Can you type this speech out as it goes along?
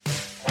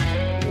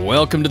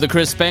Welcome to the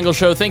Chris Spangle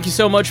Show. Thank you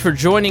so much for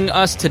joining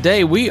us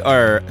today. We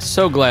are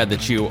so glad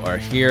that you are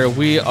here.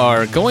 We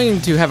are going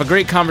to have a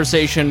great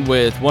conversation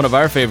with one of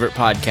our favorite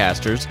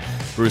podcasters,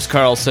 Bruce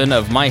Carlson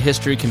of My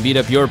History Can Beat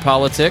Up Your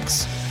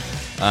Politics.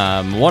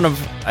 One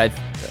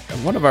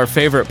of our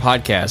favorite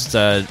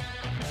podcasts.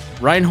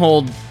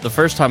 Reinhold, the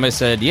first time I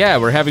said, yeah,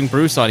 we're having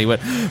Bruce on, he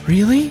went,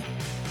 really?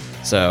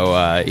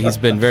 So he's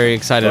been very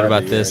excited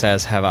about this,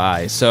 as have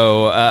I.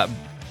 So,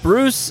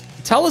 Bruce,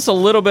 tell us a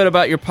little bit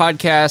about your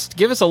podcast.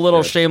 Give us a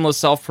little shameless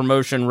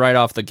self-promotion right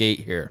off the gate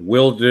here.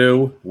 Will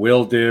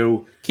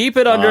do. Keep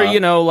it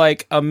under,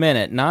 like a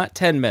minute, not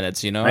 10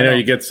 minutes, I know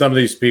you get some of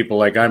these people,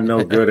 like I'm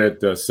no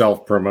good at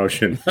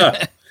self-promotion.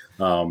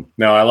 No,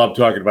 I love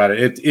talking about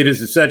it. It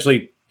is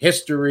essentially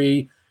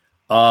history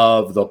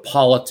of the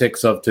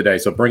politics of today.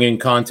 So bringing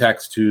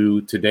context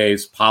to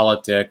today's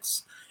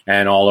politics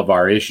and all of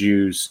our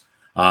issues.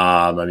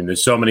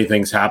 There's so many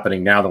things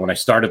happening now that when I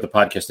started the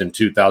podcast in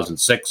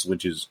 2006,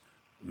 which is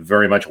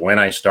very much when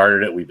I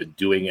started it, we've been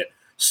doing it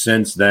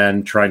since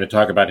then, trying to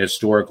talk about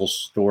historical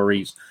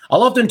stories.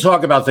 I'll often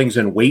talk about things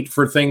and wait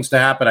for things to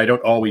happen. I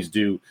don't always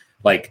do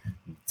like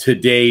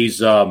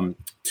today's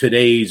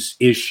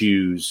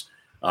issues,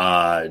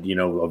 a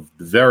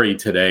very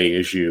today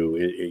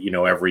issue,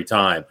 every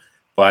time.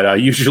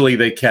 But usually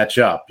they catch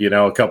up.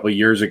 A couple of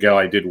years ago,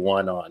 I did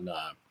one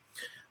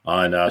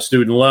on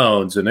student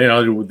loans, and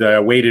I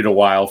waited a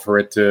while for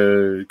it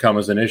to come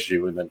as an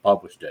issue and then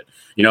published it.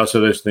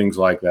 So there's things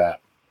like that.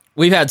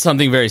 We've had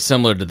something very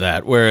similar to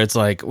that, where it's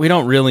like we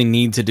don't really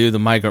need to do the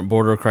migrant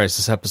border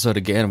crisis episode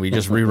again. We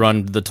just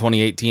rerun the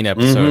 2018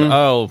 episode. Mm-hmm.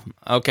 Oh,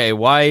 okay.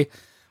 Why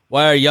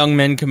are young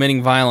men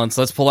committing violence?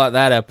 Let's pull out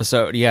that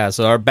episode. Yeah.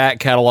 So our back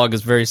catalog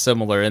is very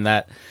similar in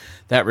that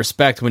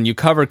respect when you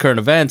cover current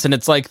events, and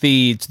it's like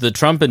the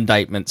Trump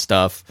indictment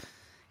stuff.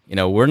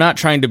 We're not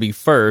trying to be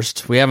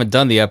first. We haven't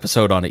done the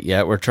episode on it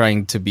yet. We're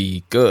trying to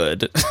be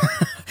good.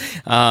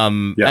 Yes.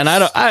 And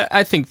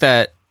I think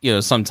that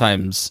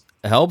sometimes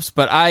helps.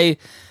 But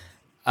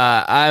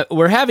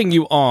we're having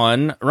you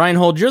on,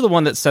 Reinhold. You're the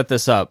one that set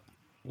this up.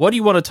 What do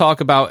you want to talk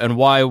about, and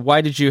why?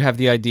 Why did you have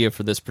the idea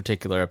for this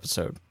particular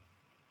episode?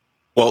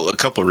 Well, a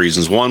couple of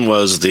reasons. One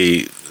was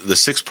the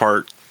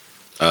 6-part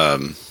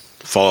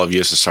Fall of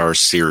USSR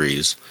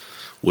series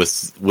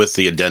with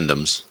the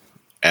addendums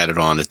added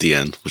on at the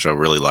end, which I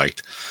really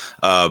liked.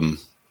 I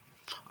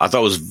thought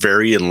it was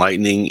very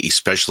enlightening,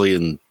 especially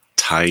in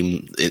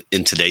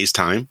today's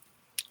time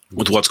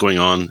with what's going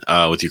on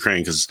with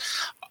Ukraine, because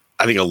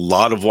I think a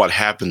lot of what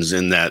happens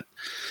in that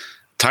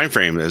time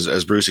frame,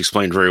 as Bruce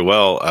explained very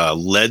well,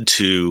 led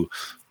to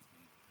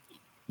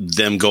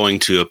them going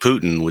to a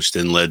Putin, which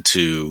then led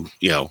to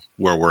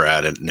where we're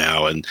at it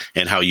now, and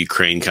how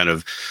Ukraine kind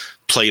of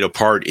played a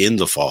part in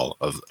the fall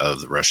of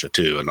Russia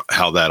too, and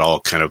how that all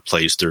kind of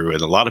plays through.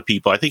 And a lot of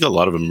people, I think a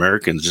lot of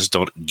Americans just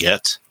don't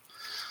get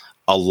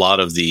a lot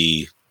of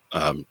the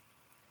kind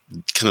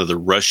of the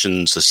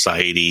Russian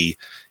society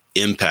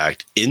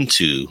impact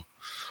into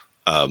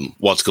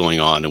what's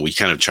going on. And we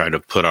kind of try to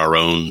put our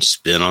own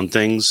spin on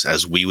things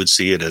as we would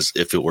see it, as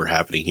if it were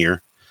happening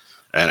here.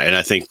 And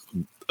I think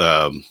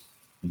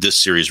this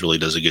series really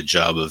does a good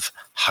job of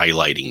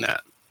highlighting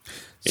that.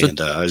 So,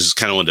 and I just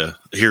kind of wanted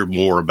to hear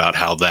more about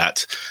how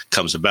that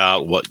comes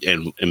about,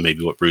 and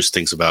maybe what Bruce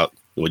thinks about.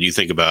 What do you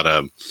think about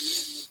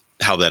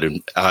how that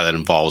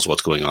involves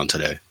what's going on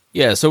today?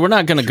 Yeah, so we're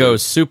not going to go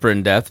super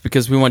in depth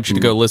because we want you to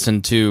go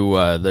listen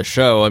to the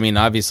show. I mean,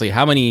 obviously,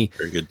 how many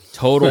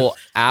total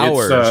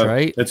hours?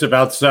 Right? It's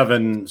about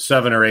seven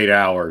or 8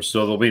 hours, so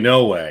there'll be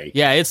no way.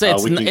 Yeah, it's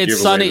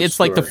sunny. It's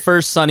like the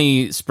first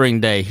sunny spring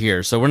day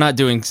here, so we're not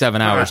doing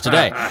 7 hours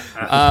today.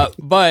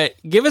 But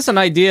give us an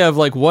idea of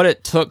like what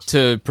it took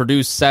to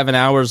produce 7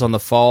 hours on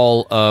the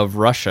fall of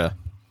Russia.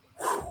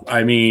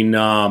 I mean,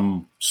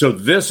 so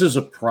this is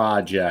a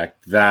project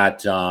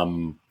that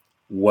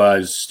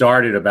was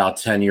started about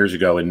 10 years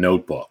ago in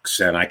notebooks.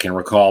 And I can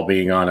recall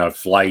being on a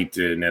flight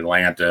in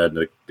Atlanta.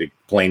 The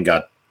plane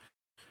got,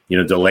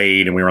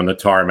 delayed, and we were on the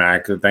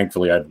tarmac.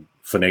 Thankfully, I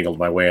finagled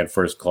my way in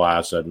first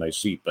class at my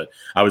seat. But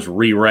I was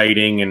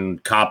rewriting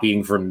and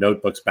copying from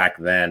notebooks back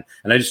then.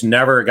 And I just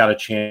never got a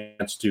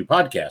chance to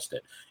podcast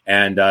it.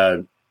 And,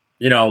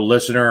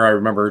 listener, I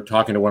remember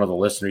talking to one of the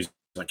listeners,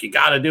 like, you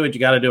got to do it.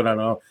 I don't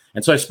know.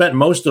 And so I spent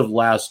most of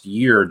last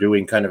year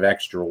doing kind of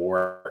extra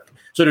work.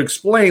 So to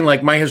explain,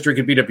 like, My History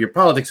Could Beat Up Your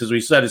Politics, as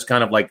we said, is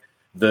kind of like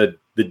the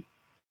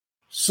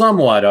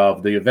somewhat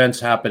of the events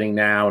happening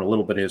now and a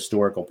little bit of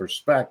historical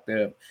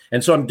perspective.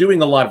 And so I'm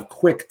doing a lot of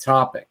quick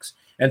topics.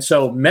 And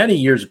so many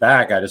years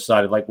back, I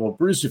decided, like, well,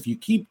 Bruce, if you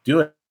keep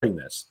doing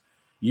this,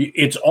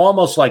 it's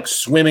almost like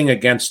swimming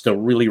against a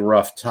really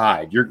rough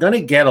tide. You're going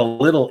to get a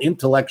little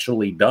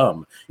intellectually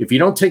dumb if you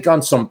don't take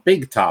on some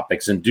big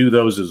topics and do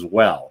those as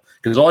well.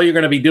 Because all you're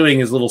going to be doing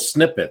is little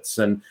snippets.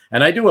 And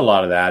I do a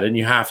lot of that, and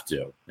you have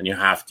to.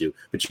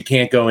 But you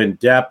can't go in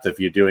depth if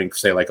you're doing,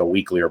 say, like a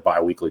weekly or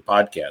bi-weekly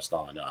podcast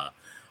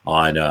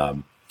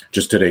on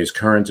just today's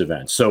current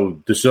events.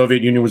 So the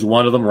Soviet Union was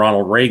one of them.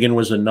 Ronald Reagan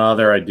was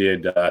another. I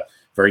did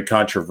very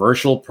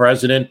controversial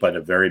president, but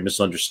a very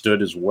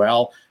misunderstood as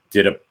well.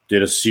 Did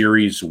a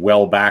series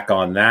well back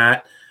on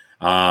that.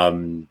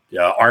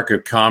 Arc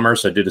of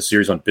Commerce, I did a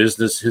series on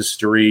business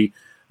history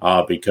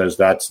because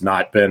that's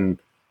not been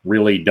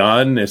really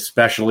done,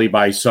 especially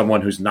by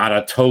someone who's not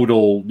a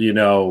total,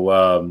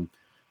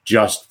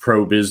 just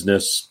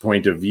pro-business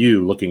point of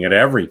view, looking at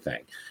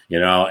everything,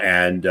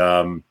 and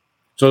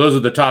so those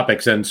are the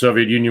topics. And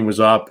Soviet Union was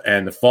up,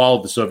 and the fall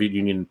of the Soviet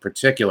Union in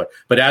particular.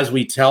 But as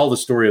we tell the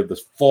story of the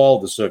fall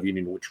of the Soviet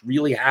Union, which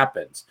really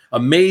happens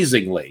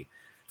amazingly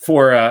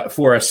for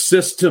a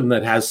system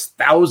that has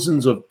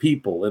thousands of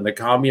people in the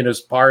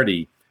Communist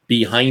Party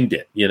behind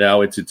it,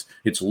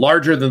 it's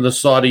larger than the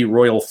Saudi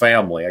royal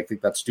family. I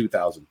think that's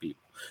 2,000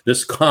 people.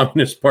 This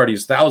Communist Party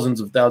is thousands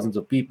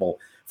of people.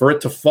 For it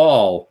to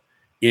fall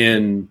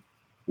in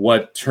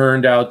what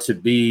turned out to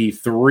be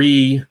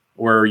 3,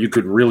 or you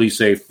could really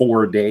say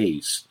 4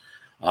 days.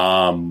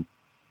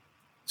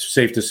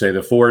 Safe to say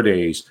the 4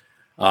 days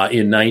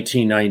in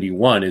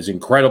 1991 is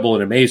incredible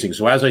and amazing.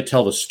 So as I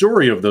tell the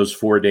story of those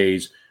 4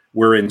 days,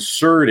 we're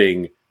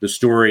inserting the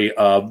story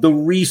of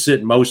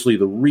mostly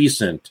the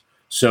recent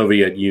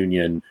Soviet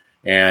Union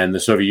and the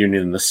Soviet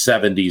Union in the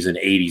 70s and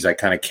 80s. I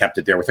kind of kept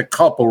it there with a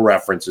couple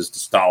references to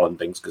Stalin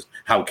things, because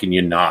how can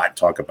you not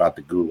talk about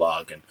the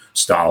Gulag and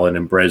Stalin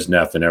and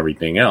Brezhnev and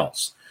everything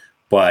else?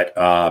 But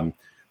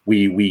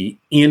we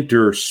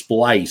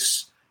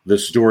intersplice the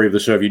story of the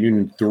Soviet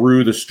Union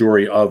through the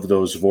story of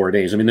those 4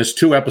 days. I mean, there's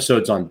 2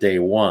 episodes on day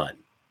 1.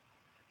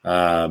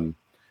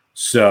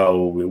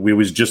 So it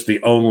was just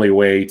the only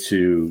way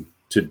to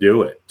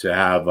do it, to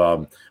have,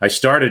 I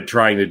started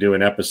trying to do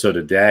an episode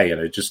a day,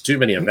 and it's just too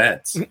many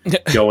events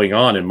going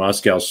on in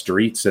Moscow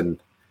streets and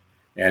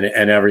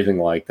everything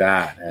like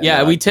that.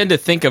 And, we tend to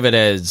think of it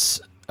as,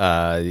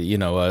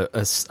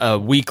 a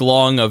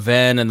week-long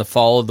event and the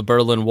fall of the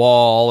Berlin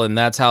Wall, and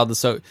that's how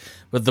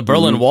but the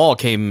Berlin Wall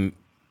came,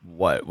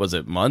 what was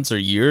it, months or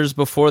years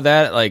before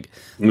that? Like,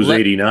 it was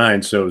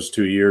 89, so it was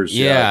 2 years.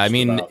 Yeah, I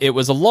mean, it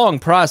was a long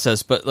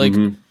process, but like,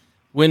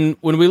 when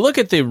we look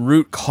at the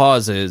root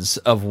causes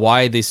of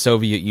why the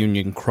Soviet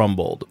Union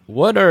crumbled,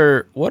 what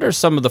are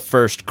some of the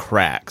first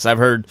cracks? I've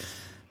heard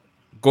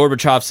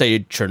Gorbachev say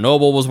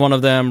Chernobyl was one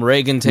of them.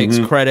 Reagan takes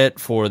credit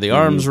for the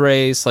arms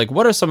race. Like,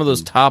 what are some of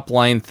those top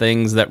line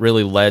things that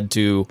really led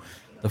to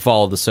the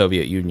fall of the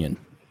Soviet Union?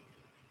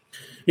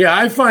 Yeah,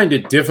 I find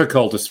it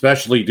difficult,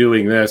 especially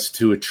doing this,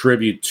 to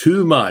attribute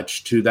too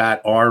much to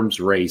that arms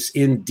race.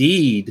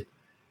 Indeed,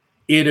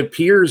 it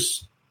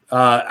appears,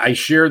 I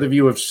share the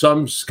view of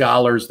some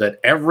scholars, that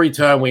every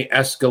time we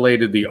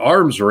escalated the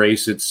arms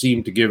race, it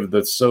seemed to give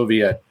the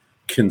Soviet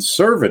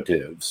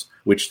conservatives,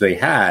 which they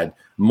had,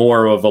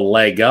 more of a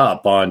leg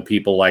up on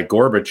people like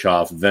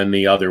Gorbachev than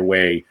the other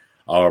way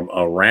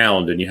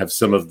around. And you have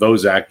some of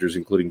those actors,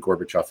 including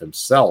Gorbachev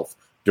himself,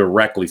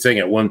 directly saying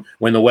it.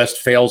 When the West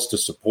fails to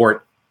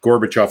support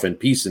Gorbachev and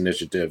peace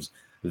initiatives,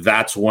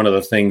 that's one of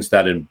the things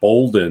that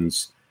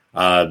emboldens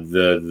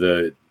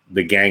the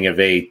Gang of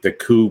Eight, the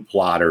coup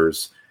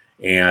plotters,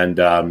 and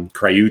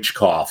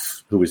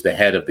Kryuchkov, who was the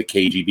head of the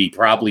KGB,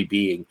 probably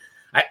being,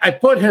 I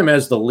put him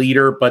as the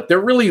leader, but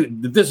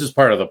this is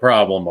part of the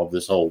problem of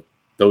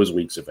those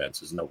week's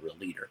events, is no real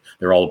leader.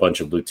 They're all a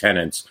bunch of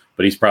lieutenants,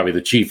 but he's probably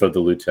the chief of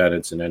the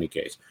lieutenants in any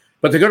case.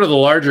 But to go to the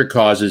larger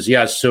causes,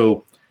 yes,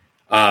 so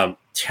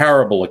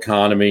terrible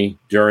economy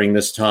during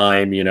this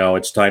time.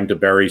 It's time to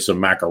bury some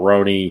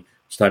macaroni.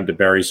 It's time to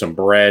bury some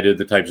bread,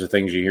 the types of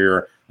things you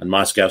hear on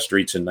Moscow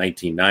streets in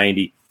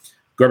 1990.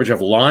 Gorbachev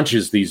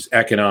launches these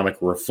economic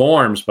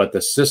reforms, but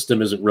the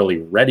system isn't really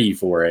ready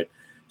for it.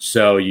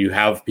 So you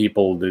have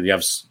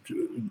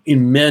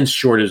immense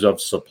shortage of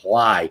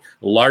supply,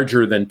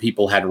 larger than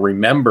people had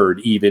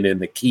remembered, even in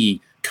the key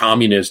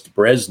communist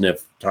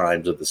Brezhnev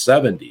times of the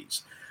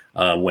 70s,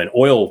 when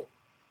oil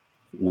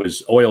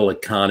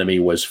economy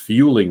was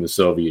fueling the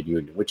Soviet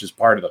Union, which is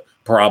part of the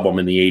problem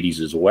in the 80s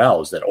as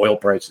well, is that oil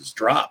prices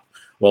dropped.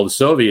 Well, the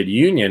Soviet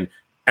Union,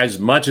 as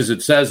much as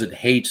it says it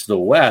hates the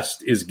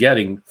West, is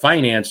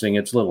financing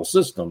its little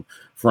system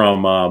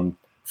from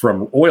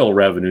oil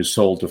revenues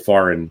sold to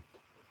foreign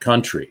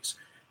countries.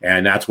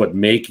 And that's what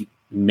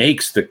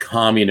makes the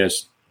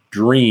communist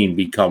dream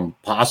become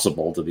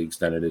possible to the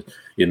extent it is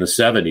in the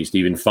 70s, to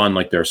even fund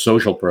like their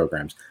social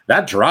programs.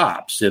 That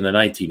drops in the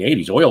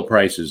 1980s. Oil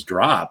prices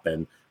drop,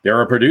 and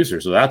they're a producer.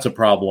 So that's a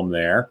problem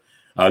there.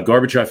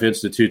 Gorbachev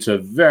institutes a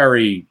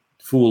very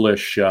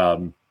foolish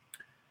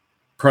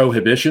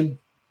prohibition,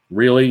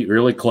 really,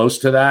 really close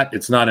to that.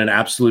 It's not an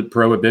absolute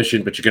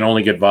prohibition, but you can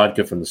only get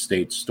vodka from the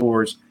state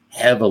stores,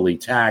 heavily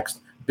taxed,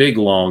 big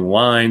long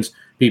lines.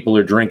 People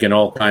are drinking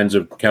all kinds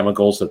of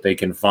chemicals that they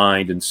can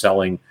find and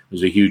selling.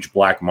 There's a huge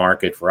black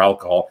market for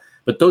alcohol.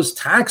 But those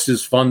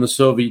taxes fund the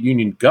Soviet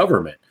Union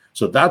government.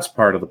 So that's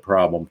part of the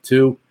problem,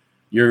 too.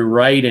 You're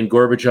right, and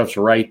Gorbachev's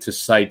right to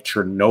cite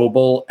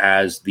Chernobyl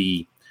as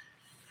the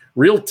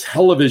real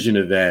television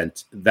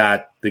event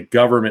that the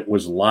government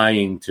was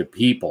lying to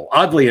people.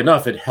 Oddly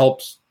enough, it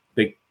helps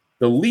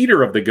the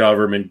leader of the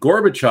government,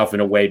 Gorbachev, in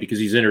a way, because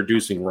he's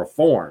introducing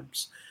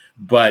reforms.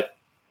 But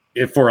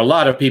for a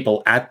lot of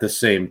people at the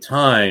same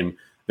time,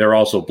 they're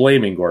also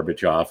blaming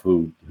Gorbachev,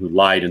 who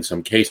lied in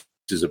some cases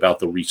about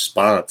the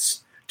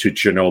response to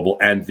Chernobyl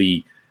and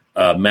the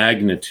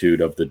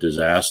magnitude of the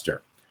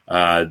disaster.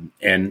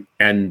 And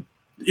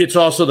it's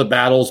also the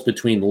battles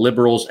between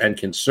liberals and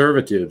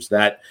conservatives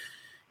that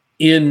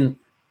in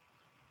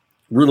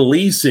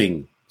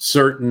releasing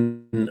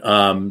certain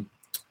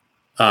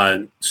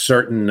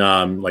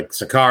like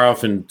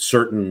Sakharov and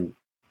certain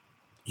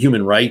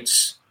human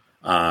rights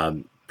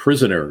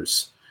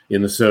prisoners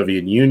in the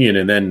Soviet Union,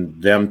 and then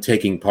them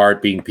taking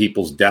part, being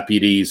people's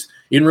deputies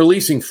in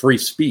releasing free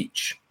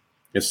speech,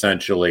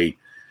 essentially.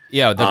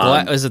 Yeah,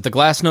 is it the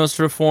Glasnost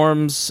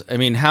reforms? I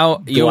mean,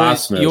 how you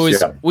always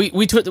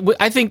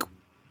I think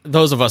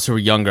those of us who are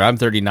younger, I'm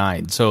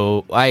 39,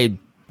 so I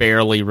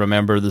barely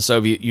remember the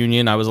Soviet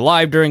Union. I was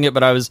alive during it,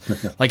 but I was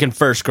like in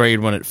first grade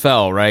when it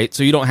fell, right?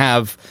 So you don't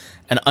have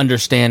an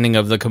understanding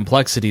of the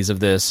complexities of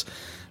this.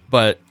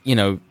 But,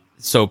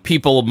 so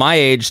people my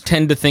age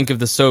tend to think of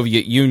the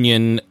Soviet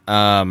Union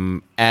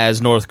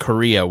as North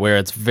Korea, where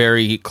it's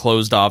very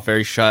closed off,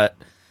 very shut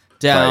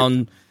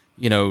down,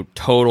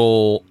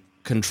 total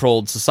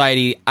controlled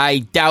society. I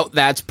doubt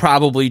that's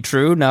probably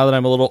true now that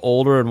I'm a little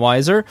older and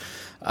wiser.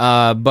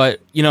 But,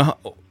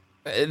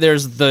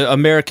 there's the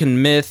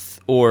American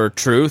myth or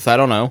truth, I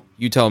don't know,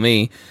 you tell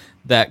me,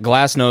 that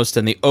Glasnost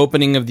and the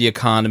opening of the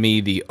economy,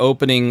 the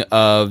opening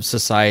of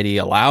society,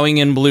 allowing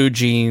in blue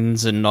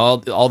jeans and all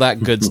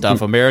that good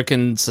stuff,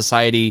 American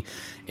society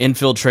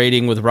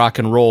infiltrating with rock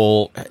and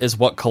roll is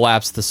what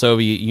collapsed the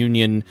Soviet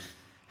Union.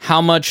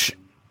 How much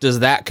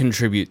does that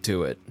contribute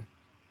to it?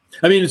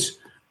 I mean,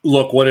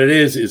 look, what it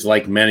is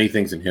like many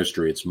things in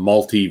history, it's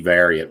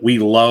multivariate. We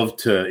love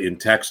to, in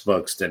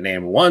textbooks, to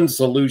name one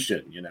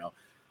solution,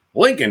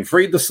 Lincoln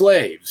freed the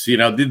slaves.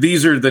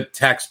 These are the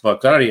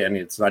textbooks.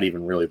 It's not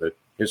even really the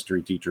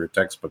history teacher or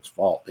textbook's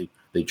fault.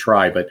 They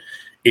try, but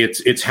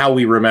it's how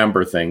we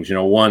remember things.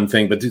 One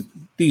thing, but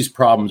these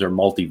problems are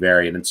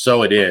multivariate, and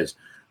so it is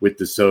with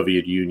the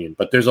Soviet Union.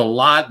 But there's a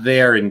lot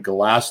there in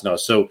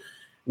Glasnost. So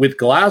with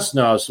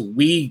Glasnost,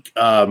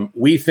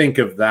 we think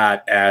of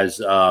that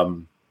as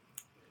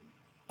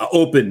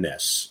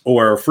openness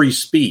or free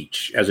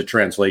speech as a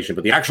translation,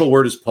 but the actual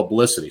word is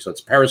publicity. So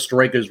it's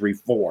perestroika's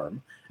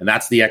reform. And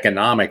that's the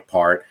economic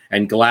part.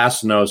 And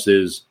Glasnost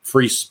is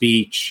free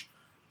speech,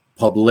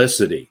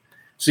 publicity.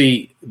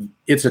 See,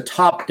 it's a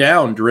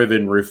top-down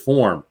driven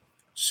reform.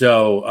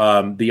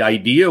 So the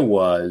idea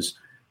was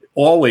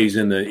always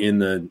in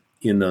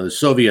the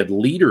Soviet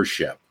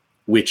leadership,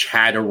 which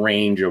had a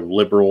range of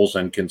liberals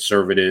and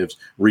conservatives,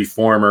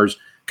 reformers,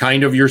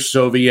 kind of your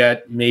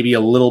Soviet, maybe a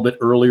little bit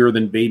earlier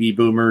than baby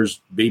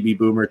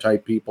boomer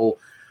type people,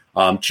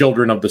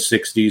 children of the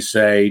 60s,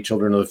 say,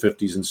 children of the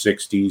 50s and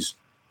 60s,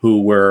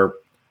 who were,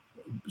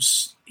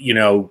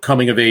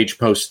 coming of age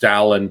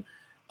post-Stalin,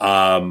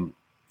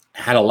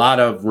 had a lot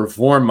of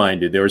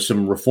reform-minded. There were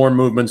some reform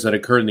movements that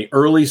occurred in the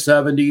early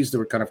 70s that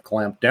were kind of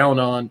clamped down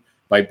on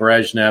by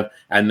Brezhnev.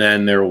 And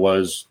then there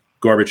was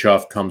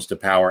Gorbachev comes to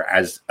power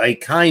as a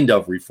kind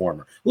of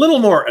reformer. A little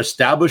more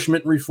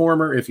establishment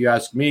reformer, if you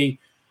ask me.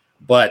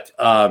 But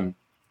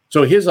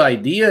so his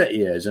idea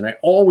is, and I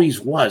always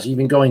was,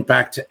 even going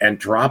back to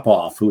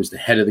Andropov, who was the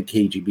head of the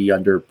KGB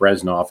under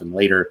Brezhnev and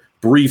later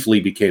briefly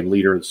became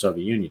leader of the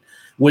Soviet Union,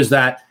 was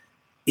that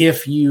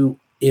if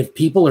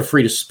people are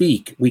free to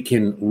speak, we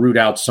can root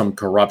out some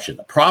corruption.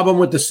 The problem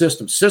with the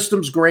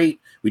system's great.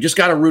 We just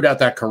got to root out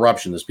that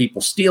corruption. There's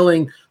people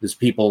stealing. There's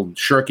people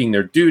shirking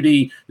their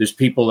duty. There's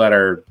people that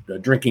are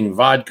drinking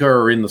vodka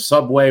or in the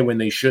subway when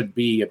they should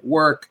be at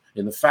work,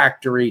 in the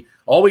factory.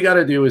 All we got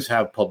to do is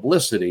have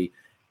publicity.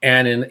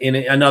 And in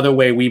another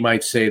way, we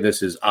might say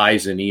this is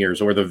eyes and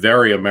ears, or the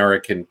very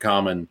American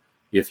common,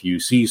 if you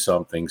see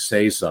something,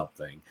 say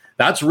something.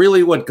 That's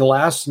really what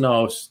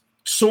Glasnost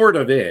sort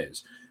of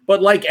is.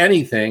 But like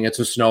anything, it's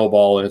a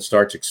snowball and it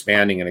starts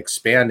expanding. And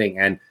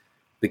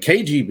the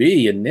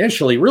KGB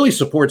initially really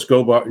supports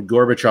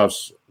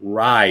Gorbachev's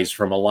rise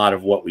from a lot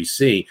of what we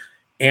see,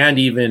 and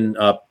even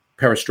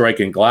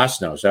perestroika and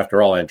Glasnost.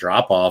 After all,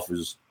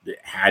 Andropov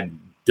had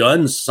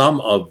done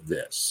some of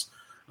this.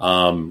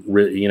 In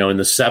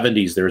the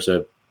 70s, there's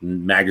a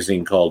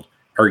magazine called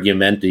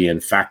Argumenti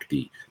and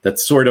Fakti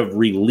that's sort of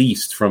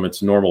released from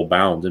its normal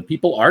bounds, and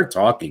people are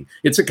talking.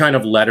 It's a kind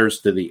of letters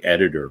to the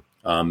editor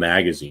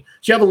magazine.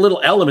 So you have a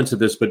little elements of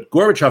this, but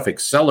Gorbachev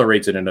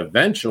accelerates it, and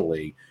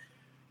eventually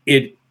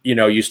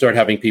you start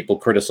having people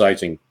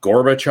criticizing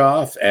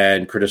Gorbachev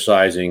and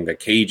criticizing the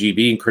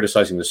KGB and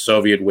criticizing the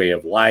Soviet way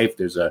of life.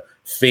 There's a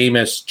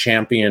famous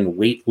champion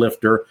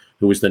weightlifter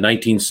who was the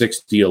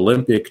 1960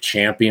 Olympic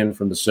champion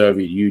from the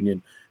Soviet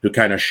Union, who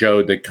kind of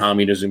showed that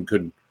communism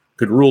could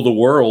rule the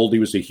world. He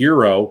was a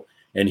hero,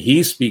 and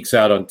he speaks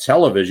out on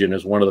television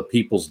as one of the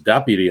people's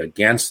deputy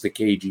against the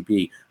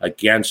KGB,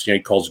 he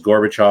calls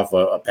Gorbachev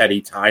a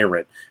petty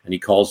tyrant, and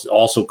he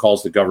also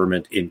calls the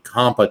government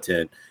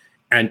incompetent.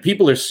 And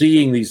people are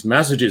seeing these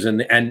messages,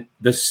 and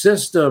the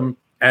system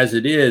as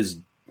it is,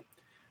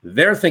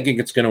 they're thinking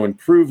it's going to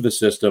improve the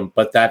system,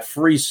 but that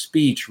free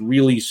speech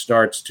really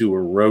starts to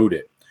erode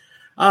it.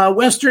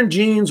 Western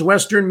genes,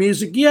 Western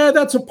music, yeah,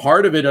 that's a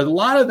part of it. A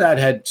lot of that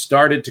had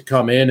started to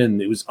come in,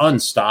 and it was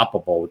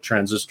unstoppable with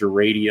transistor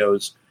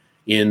radios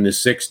in the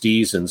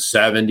 60s and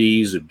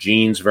 70s, of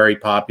genes very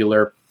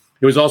popular.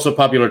 It was also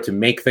popular to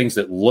make things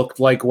that looked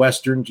like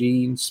Western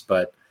genes.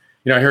 But,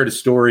 I heard a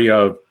story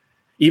of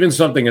even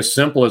something as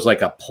simple as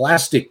like a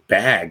plastic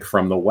bag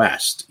from the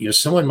West.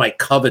 Someone might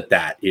covet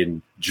that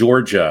in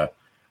Georgia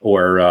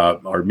or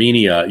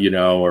Armenia,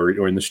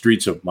 or in the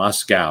streets of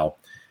Moscow,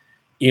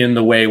 in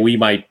the way we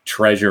might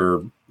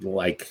treasure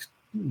like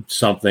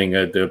something,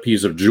 a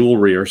piece of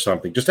jewelry or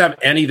something. Just to have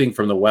anything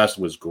from the West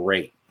was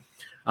great.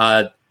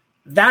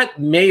 That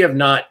may have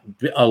not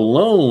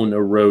alone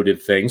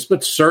eroded things,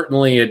 but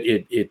certainly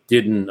it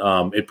didn't.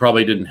 It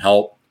probably didn't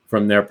help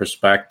from their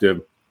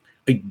perspective.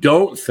 I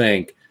don't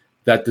think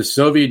that the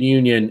Soviet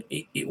Union,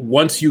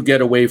 once you get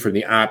away from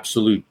the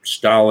absolute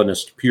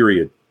Stalinist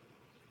period,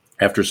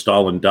 after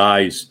Stalin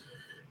dies,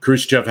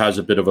 Khrushchev has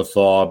a bit of a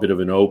thaw, a bit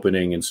of an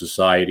opening in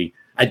society.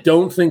 I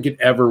don't think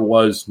it ever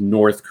was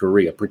North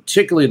Korea,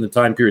 particularly in the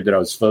time period that I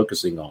was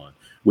focusing on,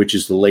 which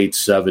is the late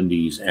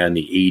 70s and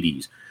the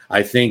 80s.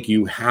 I think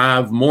you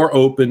have more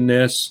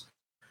openness.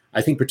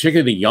 I think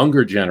particularly the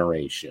younger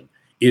generation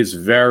is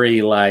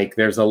very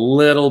there's a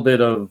little bit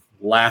of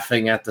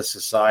laughing at the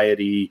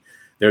society.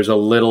 There's a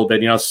little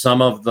bit,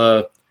 some of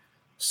the,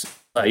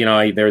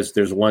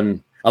 there's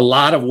one, a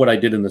lot of what I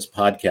did in this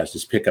podcast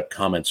is pick up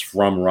comments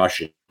from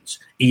Russians,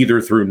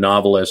 either through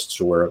novelists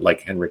or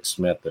like Henrik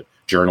Smith, the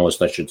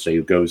journalist, I should say,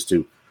 who goes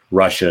to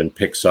Russia and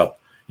picks up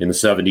in the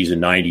 70s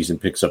and 90s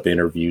and picks up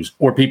interviews,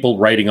 or people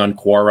writing on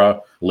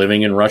Quora,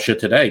 living in Russia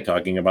today,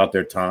 talking about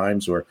their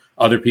times, or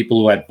other people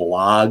who had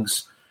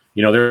blogs.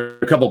 There are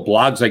a couple of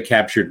blogs I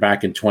captured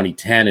back in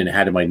 2010 and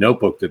had in my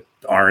notebook that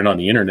aren't on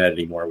the internet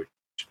anymore, which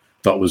I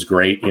thought was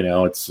great.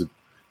 It's a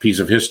piece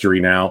of history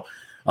now.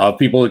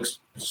 People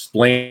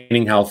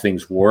explaining how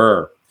things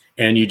were.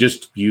 And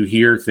you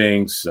hear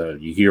things,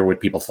 you hear what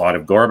people thought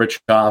of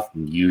Gorbachev,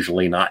 and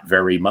usually not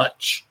very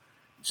much.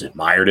 He's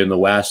admired in the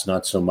West,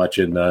 not so much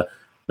in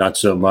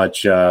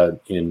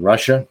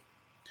Russia.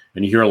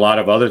 And you hear a lot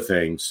of other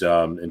things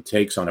and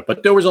takes on it.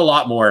 But there was a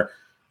lot more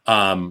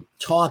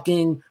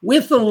talking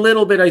with a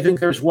little bit. I think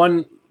there's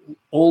one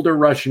older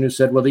Russian who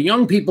said, well, the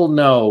young people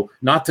know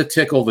not to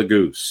tickle the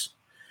goose.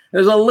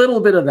 There's a little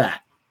bit of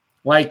that.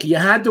 Like, you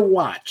had to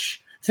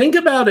watch. Think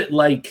about it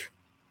like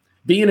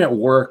being at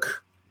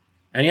work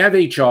and you have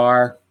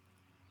HR,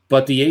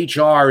 but the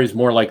HR is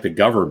more like the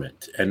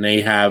government. And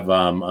they have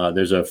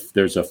there's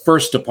a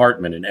first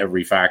department in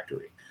every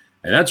factory.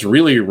 And that's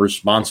really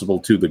responsible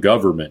to the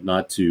government,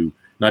 not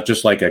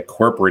just like a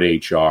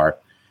corporate HR.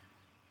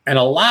 And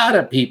a lot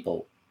of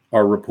people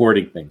are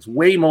reporting things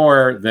way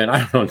more than, I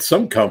don't know, in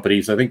some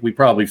companies. I think we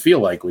probably feel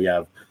like we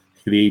have,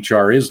 the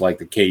HR is like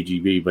the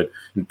KGB, but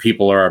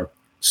people are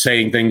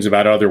saying things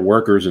about other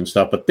workers and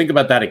stuff. But think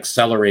about that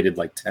accelerated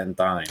like 10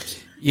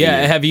 times.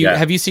 Yeah. Have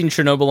you seen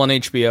Chernobyl on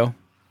HBO?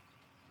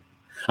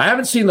 I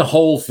haven't seen the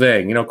whole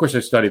thing. Of course, I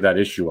studied that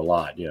issue a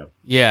lot. Yeah.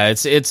 Yeah,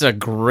 it's a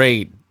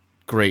great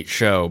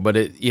show, but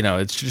it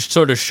just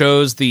sort of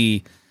shows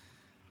the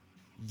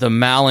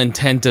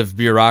malintent of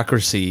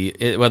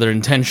bureaucracy, whether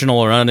intentional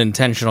or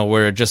unintentional,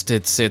 where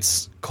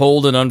it's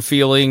cold and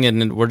unfeeling,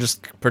 and we're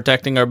just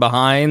protecting our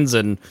behinds,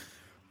 and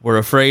we're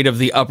afraid of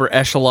the upper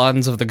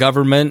echelons of the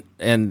government,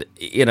 and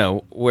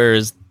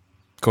whereas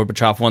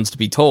Gorbachev wants to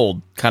be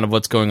told kind of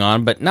what's going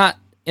on, but not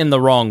in the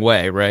wrong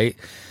way, right?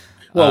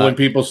 Well, when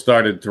people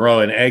started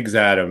throwing eggs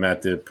at him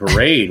at the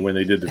parade, when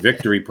they did the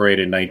victory parade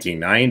in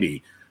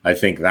 1990, I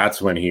think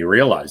that's when he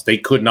realized they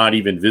could not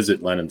even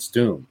visit Lenin's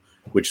tomb,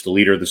 which the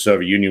leader of the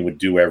Soviet Union would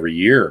do every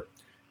year.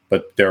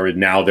 But there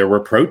were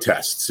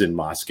protests in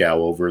Moscow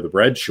over the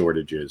bread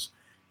shortages.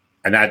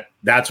 And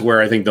that's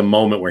where I think the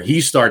moment where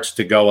he starts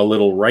to go a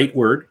little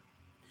rightward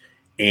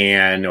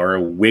or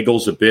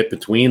wiggles a bit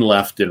between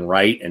left and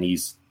right. And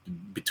he's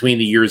between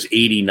the years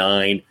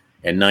 89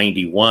 and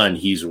 91,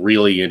 he's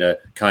really in a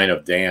kind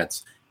of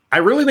dance. I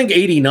really think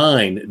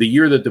 89, the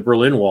year that the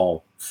Berlin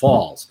Wall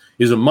falls,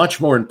 is a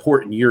much more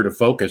important year to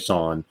focus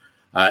on,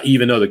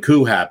 even though the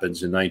coup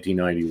happens in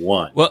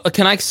 1991. Well,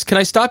 can I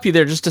stop you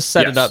there just to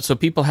set it up so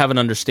people have an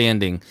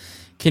understanding?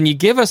 Can you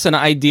give us an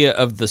idea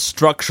of the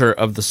structure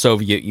of the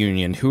Soviet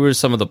Union? Who are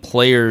some of the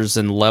players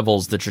and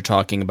levels that you're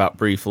talking about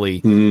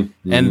briefly?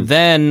 Mm-hmm. And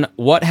then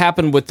what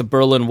happened with the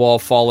Berlin Wall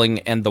falling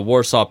and the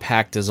Warsaw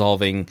Pact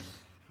dissolving,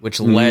 which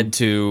led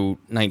to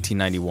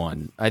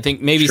 1991? I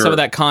think maybe some of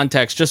that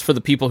context, just for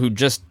the people who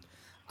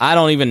I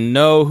don't even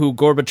know who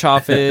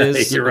Gorbachev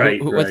is. You're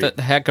right. What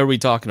the heck are we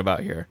talking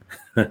about here?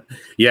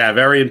 Yeah,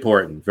 very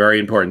important. Very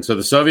important. So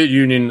the Soviet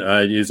Union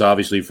is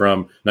obviously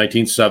from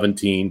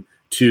 1917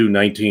 to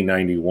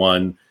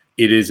 1991.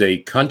 It is a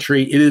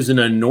country. It is an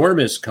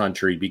enormous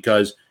country,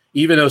 because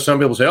even though some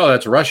people say, oh,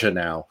 that's Russia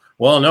now.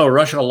 Well, no,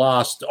 Russia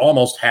lost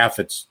almost half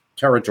its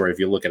territory, if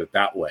you look at it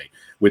that way,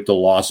 with the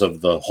loss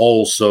of the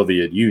whole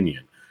Soviet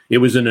Union. It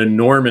was an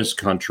enormous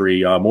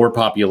country, more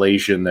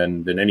population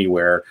than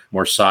anywhere,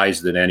 more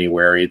size than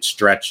anywhere. It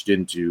stretched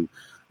into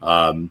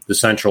the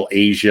Central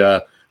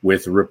Asia,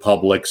 with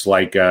republics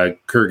like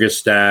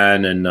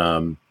Kyrgyzstan and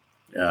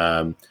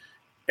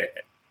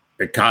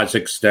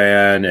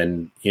Kazakhstan,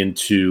 and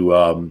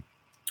into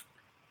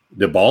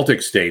the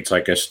Baltic states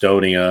like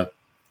Estonia,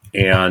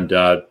 and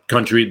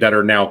countries that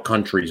are now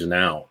countries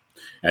now.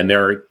 And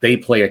they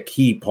play a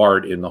key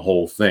part in the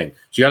whole thing.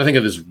 So you got to think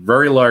of this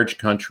very large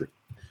country.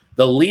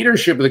 The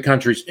leadership of the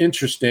country is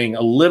interesting,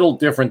 a little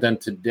different than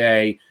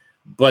today,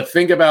 but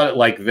think about it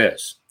like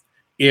this.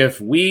 If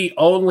we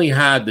only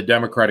had the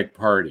Democratic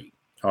Party,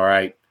 all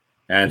right,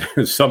 and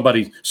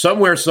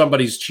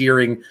somebody's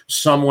cheering,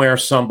 somewhere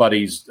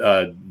somebody's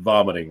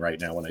vomiting right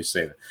now when I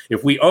say that.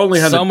 If we only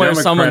had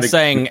someone's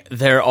saying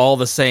they're all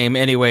the same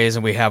anyways,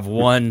 and we have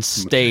one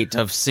state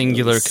of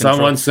singular control.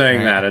 Someone's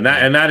saying that, and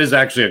that is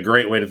actually a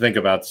great way to think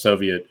about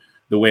the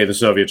way the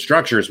Soviet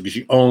structure is, because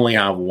you only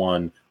have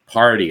one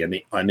party, and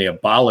they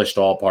abolished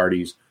all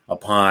parties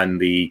upon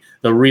the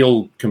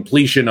real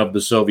completion of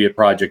the Soviet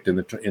project in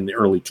the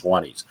early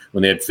 20s,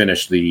 when they had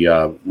finished the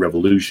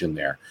revolution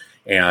there,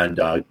 and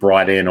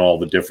brought in all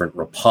the different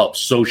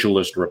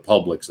socialist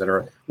republics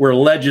that were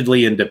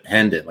allegedly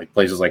independent, like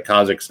places like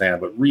Kazakhstan,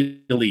 but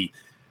really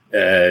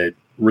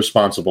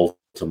responsible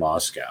to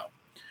Moscow.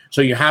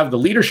 So you have the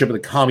leadership of the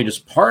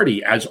Communist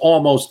Party as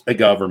almost a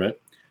government.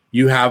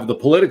 You have the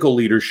political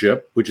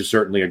leadership, which is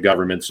certainly a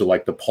government. So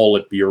like the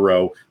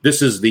Politburo,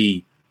 this is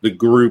the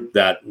group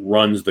that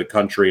runs the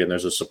country, and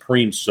there's a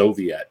Supreme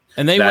Soviet.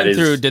 And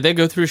did they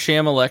go through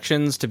sham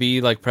elections to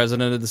be like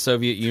president of the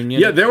Soviet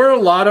Union? Yeah, there were a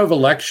lot of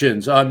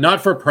elections,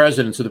 not for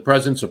president, so the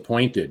president's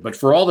appointed, but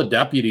for all the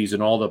deputies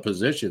and all the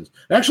positions.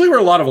 There actually were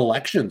a lot of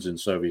elections in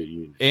Soviet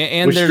Union,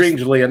 which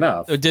strangely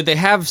enough. Did they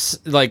have,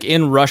 like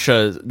in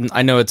Russia,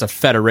 I know it's a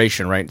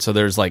federation, right? So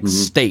there's like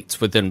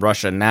states within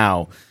Russia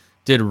now.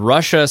 Did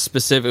Russia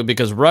specifically,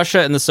 because Russia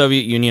and the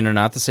Soviet Union are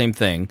not the same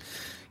thing.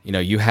 You know,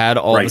 you had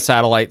all the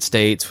satellite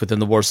states within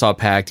the Warsaw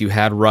Pact. You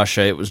had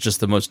Russia. It was just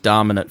the most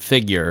dominant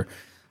figure.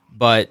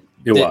 But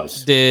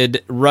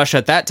did Russia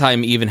at that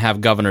time even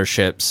have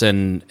governorships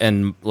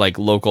and like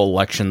local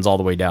elections all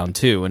the way down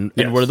too?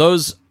 And were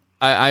those?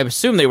 I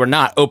assume they were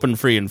not open,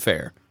 free, and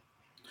fair.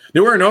 They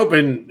weren't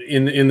open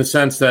in the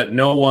sense that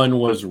no one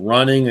was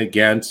running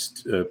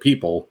against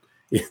people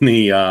in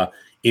the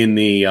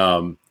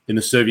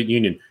Soviet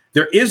Union.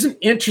 There is an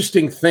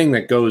interesting thing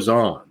that goes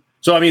on.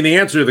 So, I mean, the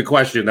answer to the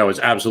question, that was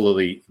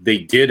absolutely, they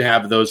did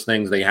have those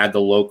things. They had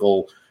the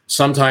local,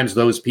 sometimes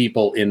those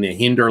people in the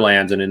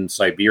hinterlands and in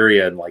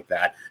Siberia and like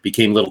that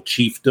became little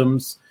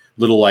chiefdoms,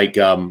 little like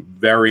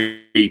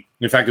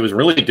in fact, it was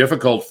really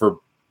difficult for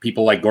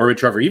people like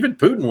Gorbachev or even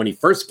Putin when he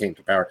first came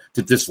to power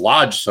to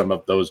dislodge some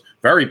of those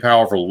very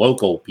powerful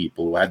local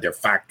people who had their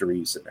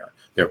factories and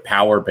their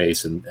power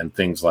base and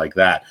things like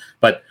that.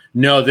 But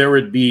no, there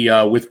would be,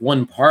 with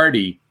one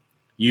party,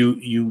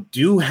 You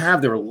do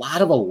have, there are a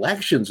lot of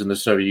elections in the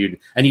Soviet Union,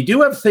 and you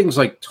do have things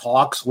like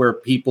talks where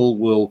people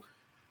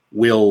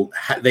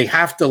they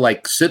have to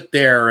like sit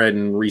there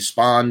and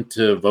respond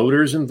to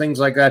voters and things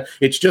like that.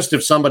 It's just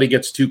if somebody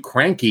gets too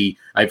cranky,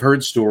 I've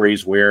heard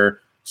stories where,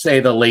 say,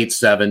 the late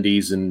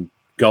 70s and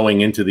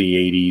going into the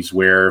 80s,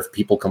 where if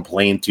people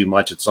complain too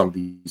much at some of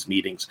these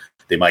meetings,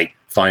 they might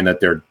find that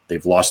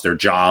they've lost their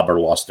job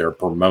or lost their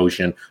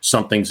promotion.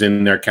 Something's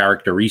in their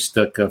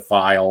characteristic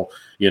file,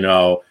 you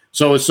know.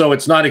 So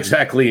it's not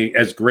exactly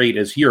as great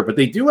as here, but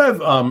they do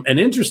have an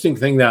interesting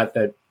thing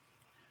that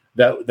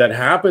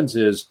happens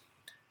is,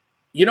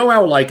 you know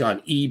how like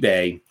on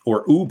eBay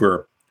or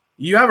Uber,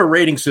 you have a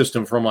rating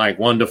system from like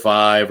 1 to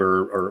 5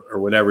 or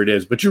whatever it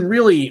is, but you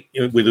really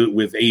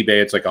with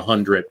eBay it's like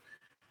 100,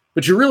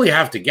 but you really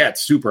have to get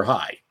super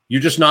high.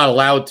 You're just not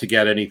allowed to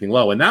get anything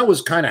low, and that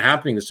was kind of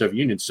happening in the Soviet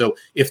Union. So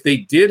if they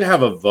did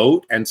have a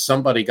vote and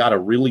somebody got a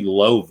really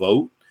low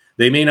vote,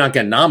 they may not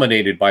get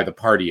nominated by the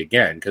party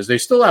again, because they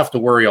still have to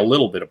worry a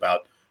little bit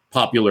about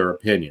popular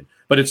opinion.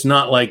 But it's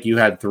not like you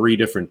had 3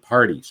 different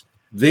parties.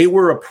 They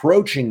were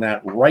approaching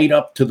that right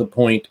up to the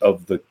point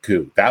of the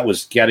coup. That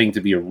was getting to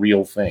be a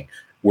real thing.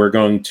 We're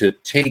going to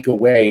take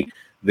away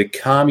the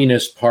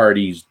Communist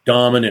Party's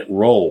dominant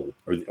role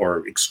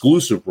or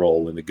exclusive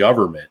role in the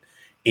government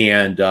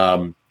and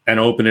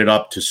open it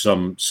up to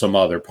some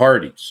other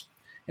parties.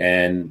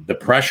 And the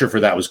pressure for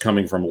that was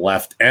coming from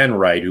left and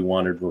right, who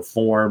wanted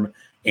reform,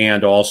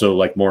 and also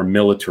like more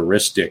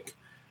militaristic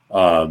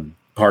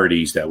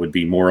parties that would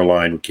be more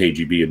aligned with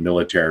KGB and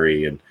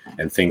military and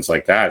things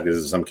like that.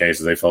 Because in some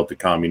cases, they felt the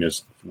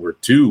communists were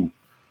too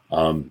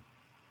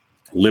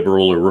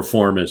liberal or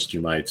reformist, you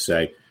might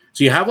say.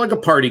 So you have like a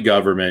party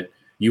government.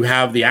 You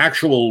have the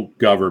actual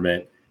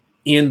government.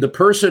 In the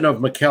person of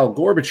Mikhail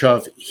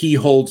Gorbachev, he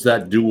holds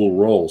that dual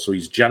role. So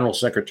he's general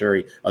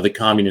secretary of the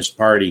Communist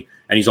Party,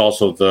 and he's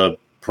also the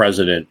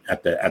president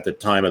at the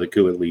time of the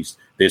coup. At least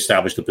they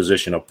established the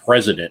position of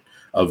president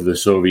of the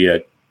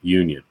Soviet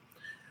Union.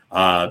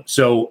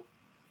 So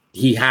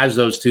he has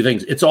those two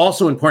things. It's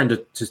also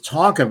important to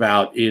talk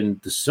about in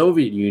the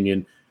Soviet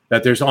Union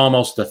that there's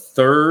almost a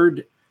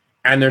third,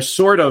 and there's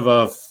sort of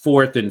a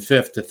fourth and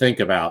fifth to think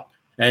about.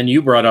 And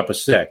you brought up a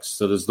sixth.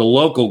 So there's the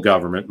local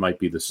government, might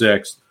be the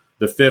sixth.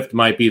 The fifth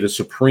might be the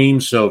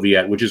Supreme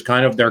Soviet, which is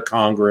kind of their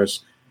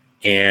Congress,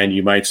 and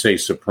you might say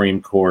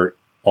Supreme Court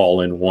all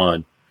in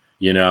one,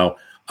 and then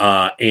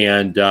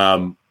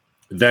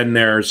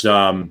there's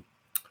the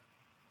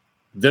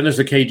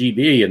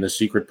KGB and the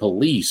secret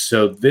police.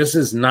 So this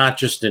is not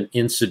just an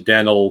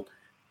incidental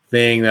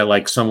thing that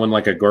like someone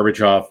like a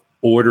Gorbachev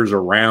orders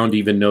around,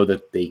 even though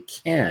that they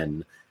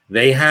can.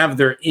 They have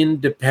their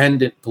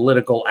independent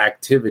political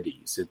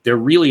activities. They're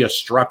really a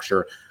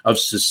structure of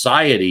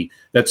society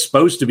that's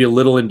supposed to be a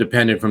little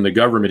independent from the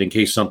government in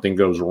case something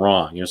goes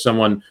wrong.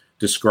 Someone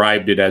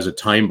described it as a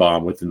time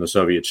bomb within the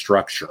Soviet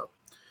structure.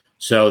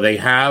 So they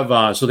have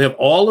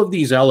all of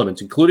these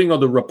elements, including all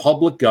the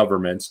republic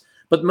governments,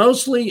 but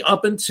mostly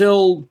up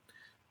until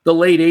the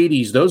late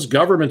 80s, those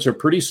governments are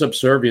pretty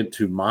subservient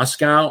to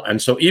Moscow. And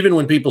so even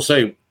when people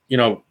say,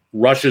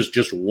 Russia's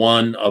just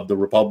one of the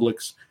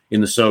republics in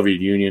the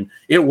Soviet Union,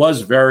 it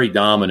was very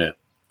dominant.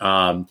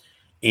 And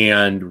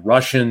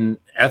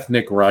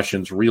ethnic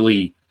Russians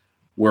really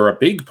were a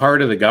big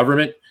part of the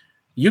government.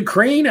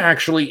 Ukraine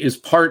actually is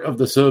part of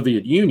the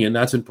Soviet Union.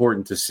 That's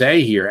important to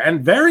say here,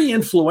 and very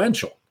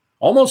influential.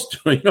 Almost,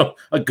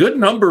 a good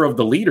number of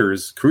the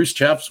leaders,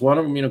 Khrushchev's one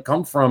of them,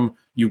 come from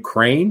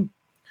Ukraine.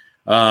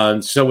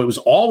 So it was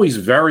always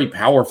very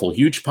powerful,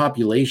 huge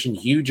population,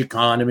 huge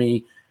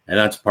economy, and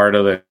that's part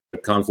of the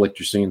conflict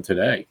you're seeing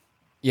today.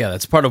 Yeah,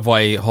 that's part of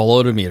why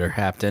Holodomor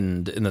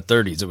happened in the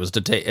 30s. It was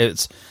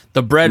it's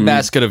the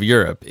breadbasket of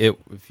Europe. If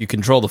you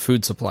control the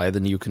food supply,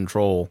 then you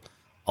control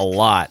a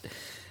lot.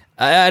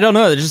 I don't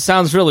know. It just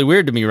sounds really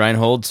weird to me,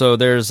 Reinhold. So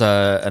there's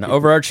an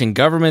overarching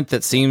government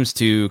that seems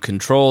to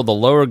control the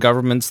lower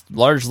governments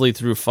largely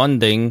through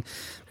funding.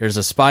 There's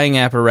a spying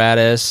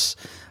apparatus,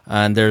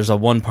 and there's a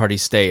one-party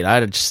state.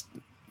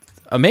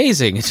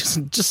 Amazing. It's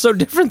just so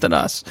different than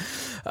us.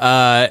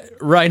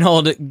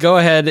 Reinhold, go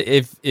ahead.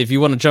 If you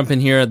want to jump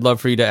in here, I'd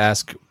love for you to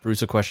ask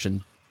Bruce a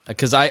question.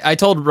 Because I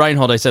told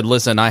Reinhold, I said,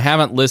 listen, I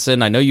haven't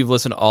listened. I know you've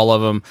listened to all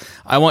of them.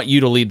 I want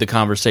you to lead the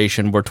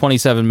conversation. We're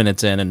 27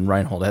 minutes in, and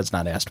Reinhold has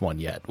not asked one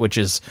yet, which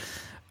is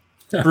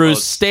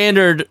Bruce,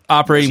 standard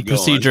operating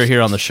procedure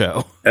here on the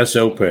show.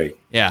 SOP.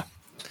 Yeah.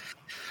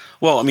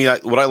 Well, I mean, a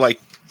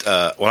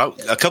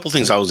couple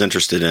things I was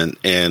interested in,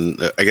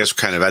 and I guess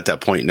kind of at that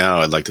point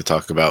now, I'd like to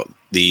talk about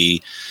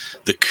the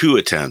coup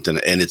attempt and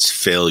its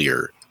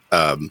failure.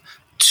 Kind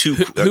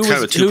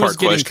of a two-part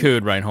question.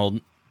 Couped, Reinhold?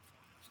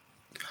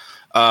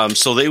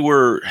 So they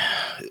were,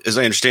 as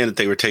I understand it,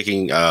 they were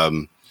taking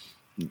the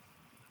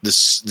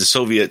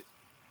Soviet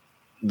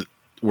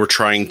were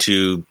trying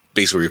to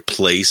basically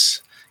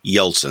replace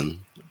Yeltsin,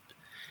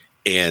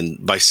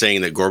 and by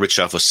saying that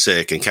Gorbachev was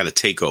sick and kind of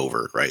take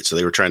over, right? So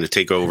they were trying to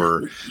take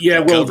over. Yeah,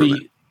 well,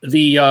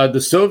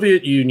 the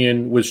Soviet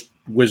Union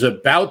was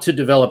about to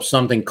develop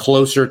something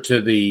closer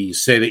to the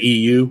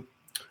EU,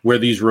 where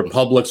these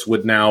republics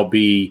would now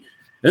be.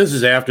 This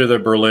is after the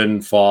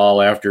Berlin fall,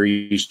 after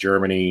East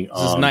Germany.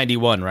 This is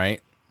 91,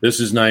 right? This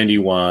is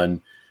 91.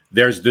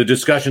 There's the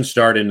discussion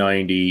start in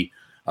 90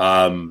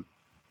 of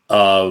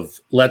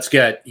let's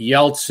get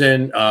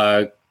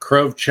Yeltsin,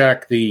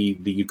 Khrushchev, the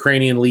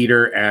Ukrainian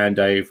leader, and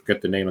I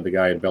forget the name of the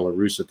guy in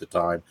Belarus at the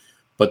time,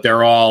 but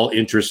they're all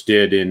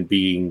interested in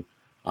being.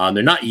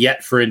 They're not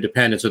yet for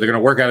independence, so they're going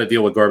to work out a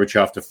deal with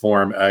Gorbachev to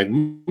form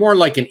more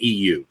like an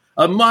EU,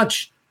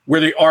 where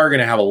they are going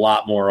to have a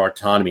lot more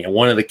autonomy. And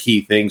one of the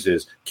key things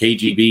is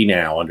KGB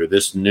now, under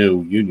this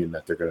new union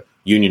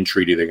union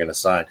treaty they're going to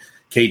sign,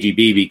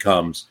 KGB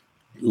becomes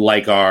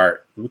like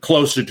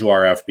closer to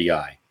our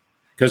FBI.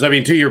 Because, I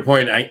mean, to your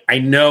point, I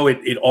know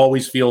it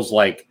always feels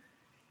like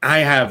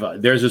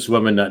there's this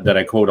woman that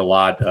I quote a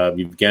lot,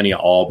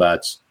 Evgenia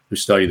Albats, who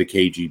studied the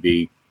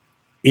KGB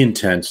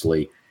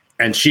intensely,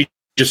 and she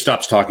just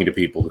stops talking to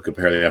people to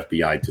compare the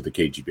FBI to the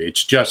KGB.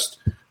 It's just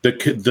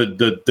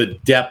the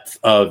depth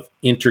of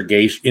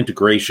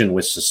integration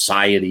with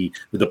society,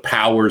 with the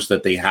powers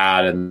that they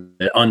had, and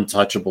the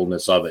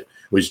untouchableness of it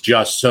was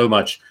just so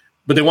much.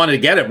 But they wanted to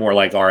get it more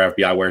like our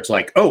FBI, where it's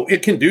like, oh,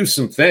 it can do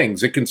some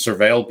things. It can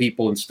surveil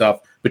people and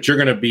stuff, but you're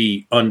going to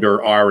be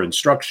under our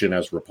instruction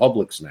as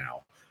republics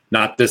now,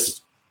 not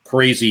this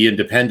crazy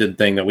independent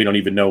thing that we don't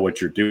even know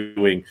what you're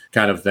doing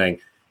kind of thing.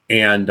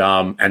 And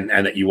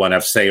that you want to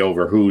have say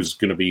over who's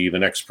going to be the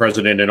next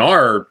president in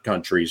our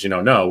countries.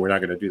 No, we're not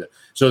going to do that.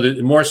 So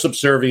the more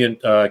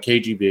subservient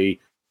KGB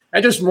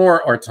and just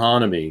more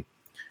autonomy.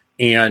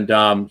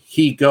 And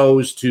he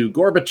goes to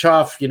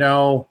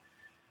Gorbachev,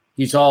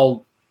 he's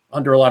all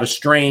under a lot of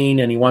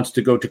strain, and he wants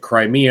to go to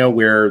Crimea,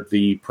 where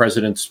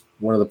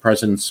one of the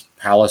president's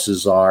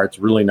palaces are. It's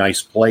a really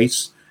nice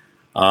place.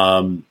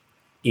 And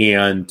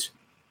in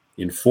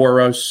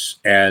Foros,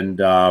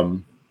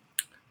 and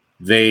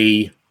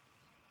they...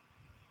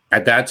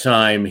 At that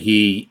time,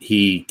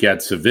 he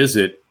gets a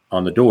visit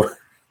on the door.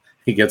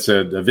 He gets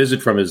a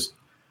visit from it's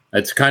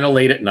kind of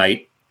late at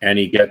night, and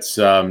he gets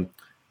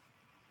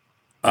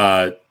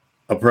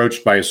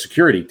approached by a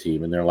security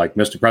team, and they're like,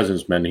 Mr.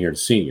 President's men here to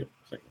see you.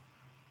 Like,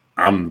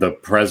 I'm the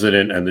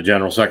president and the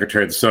general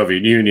secretary of the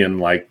Soviet Union.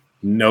 Like,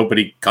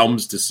 nobody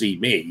comes to see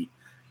me.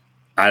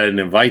 I didn't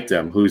invite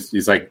them.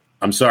 He's like,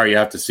 I'm sorry, you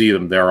have to see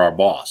them. They're our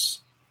boss.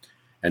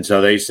 And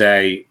so they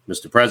say,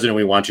 Mr. President,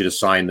 we want you to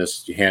sign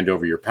this, to hand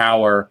over your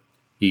power.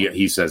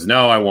 He says,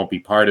 no, I won't be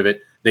part of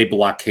it. They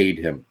blockade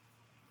him,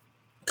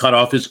 cut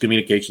off his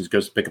communications,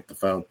 goes to pick up the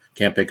phone,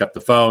 can't pick up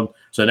the phone.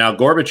 So now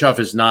Gorbachev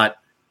is not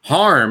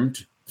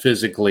harmed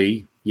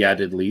physically yet,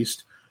 at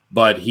least,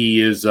 but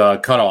he is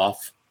cut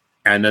off.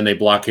 And then they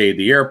blockade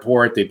the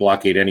airport. They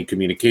blockade any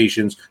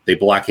communications. They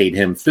blockade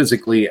him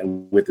physically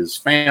and with his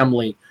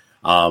family.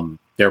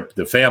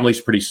 The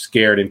family's pretty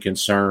scared and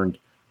concerned.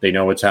 They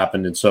know what's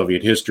happened in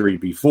Soviet history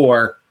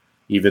before,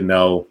 even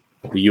though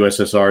the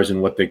USSR is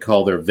in what they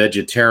call their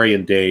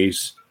vegetarian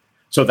days.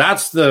 So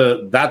that's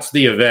the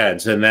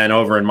events. And then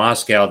over in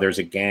Moscow, there's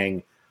a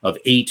gang of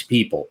 8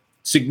 people,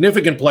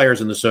 significant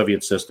players in the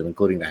Soviet system,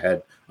 including the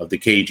head of the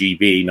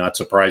KGB, not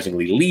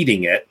surprisingly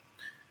leading it,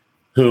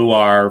 who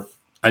are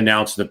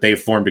announced that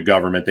they've formed a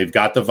government. They've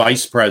got the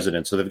vice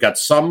president. So they've got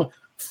some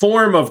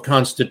form of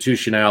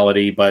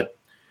constitutionality, but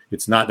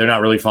they're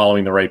not really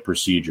following the right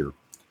procedure.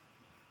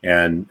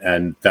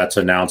 And that's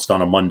announced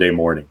on a Monday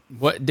morning.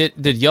 What did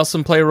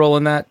Yeltsin play a role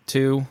in that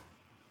too?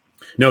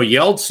 No,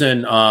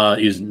 Yeltsin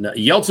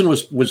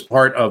was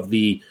part of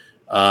the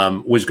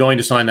was going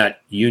to sign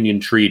that union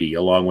treaty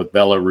along with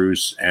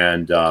Belarus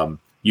and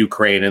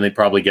Ukraine, and they'd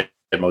probably get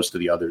most of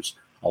the others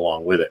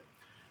along with it.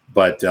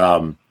 But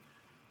to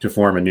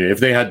form if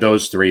they had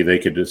those 3, they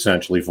could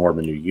essentially form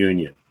a new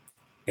union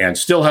and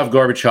still have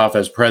Gorbachev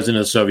as president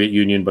of the Soviet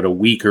Union, but a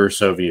weaker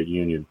Soviet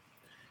Union.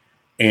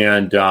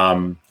 And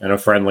a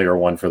friendlier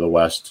one for the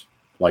West,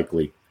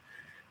 likely.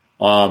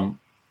 Go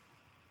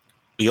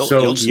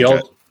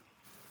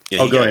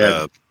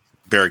ahead.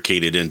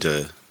 Barricaded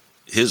into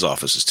his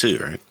offices too,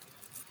 right?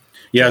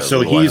 Yeah,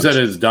 so he's at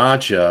his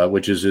dacha,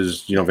 which is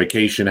his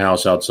vacation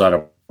house outside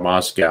of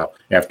Moscow,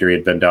 after he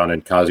had been down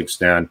in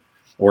Kazakhstan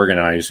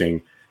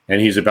organizing,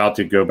 and he's about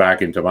to go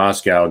back into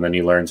Moscow, and then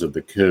he learns of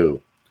the coup.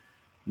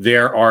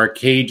 There are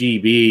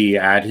KGB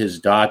at his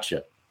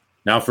dacha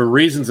now for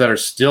reasons that are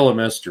still a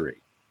mystery.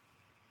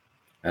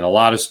 And a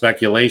lot of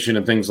speculation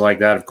and things like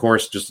that, of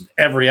course, just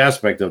every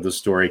aspect of the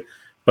story.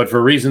 But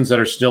for reasons that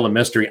are still a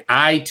mystery,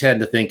 I tend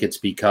to think it's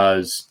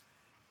because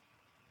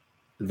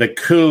the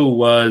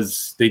coup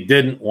they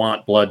didn't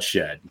want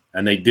bloodshed.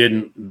 And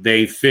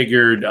they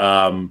figured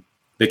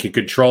they could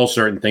control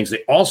certain things.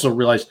 They also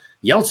realized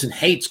Yeltsin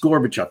hates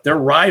Gorbachev. They're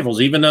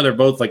rivals, even though they're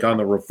both on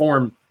the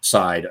reform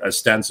side,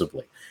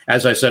 ostensibly.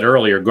 As I said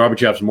earlier,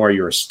 Gorbachev's more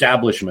your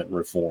establishment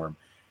reform,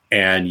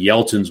 and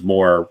Yeltsin's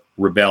more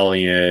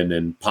rebellion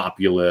and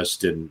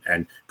populist, and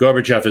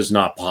Gorbachev is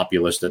not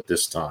populist at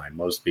this time.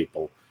 Most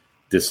people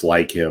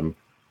dislike him.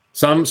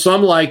 Some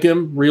like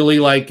him, really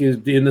like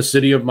in the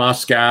city of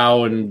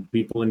Moscow, and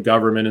people in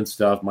government and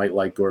stuff might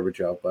like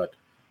Gorbachev, but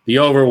the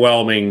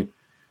overwhelming,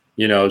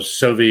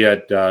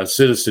 Soviet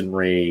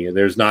citizenry,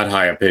 there's not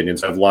high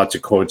opinions. I have lots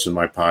of quotes in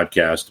my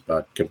podcast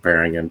about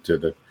comparing him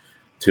to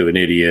an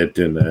idiot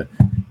and a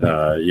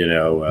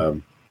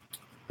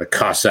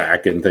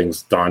Cossack and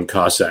things, Don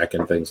Cossack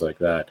and things like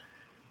that.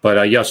 But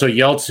so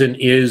Yeltsin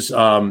is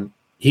a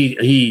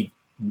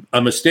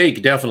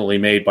mistake definitely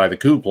made by the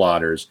coup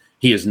plotters.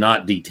 He is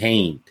not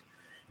detained.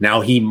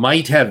 Now, he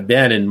might have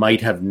been and might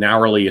have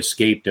narrowly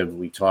escaped, as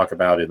we talk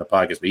about in the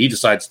podcast, but he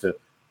decides to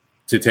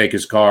take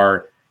his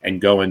car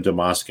and go into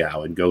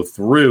Moscow and go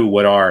through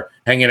what are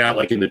hanging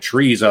out in the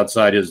trees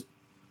outside his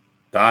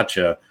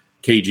dacha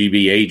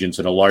KGB agents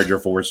and a larger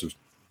force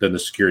than the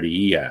security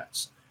he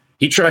has.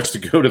 He tries to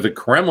go to the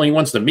Kremlin. He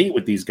wants to meet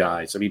with these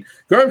guys. I mean,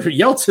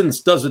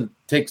 Yeltsin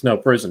takes no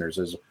prisoners,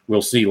 as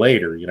we'll see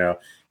later.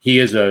 He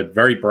is a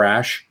very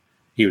brash.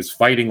 He was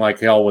fighting like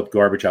hell with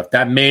Gorbachev.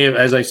 That may have,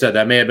 as I said,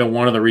 that may have been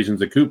one of the reasons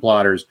the coup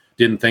plotters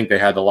didn't think they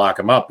had to lock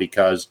him up,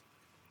 because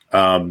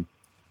they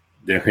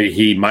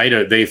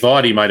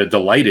thought he might have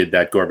delighted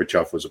that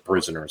Gorbachev was a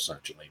prisoner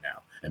essentially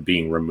now and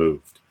being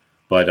removed.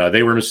 But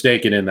they were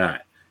mistaken in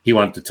that. He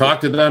wanted to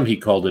talk to them. He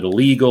called it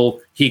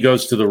illegal. He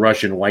goes to the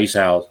Russian White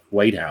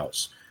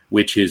House,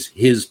 which is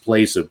his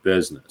place of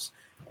business.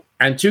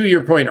 And to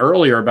your point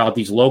earlier about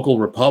these local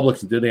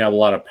republics, did they have a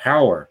lot of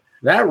power?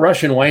 That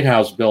Russian White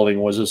House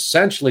building was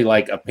essentially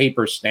like a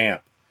paper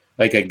stamp,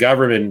 like a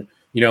government.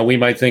 We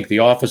might think the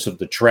office of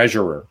the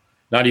treasurer,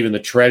 not even the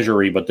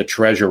treasury, but the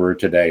treasurer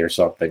today or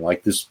something,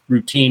 like this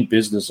routine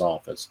business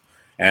office.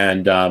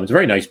 And it's a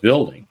very nice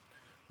building.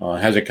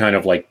 Has a kind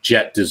of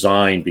jet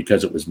design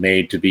because it was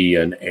made to be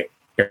an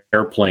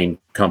airplane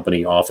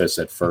company office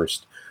at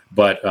first.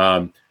 But,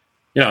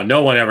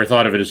 no one ever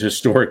thought of it as a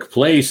historic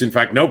place. In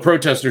fact, no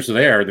protesters are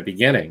there at the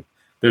beginning.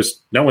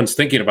 No one's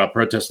thinking about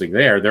protesting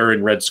there. They're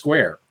in Red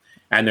Square,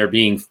 and they're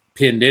being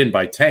pinned in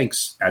by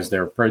tanks as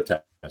they're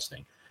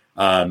protesting.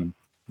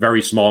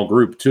 Very small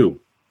group, too.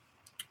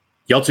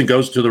 Yeltsin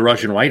goes to the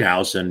Russian White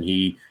House, and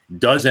he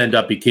does end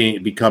up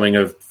becoming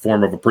a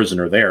form of a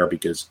prisoner there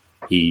because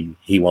he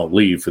won't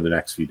leave for the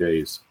next few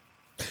days.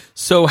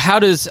 So how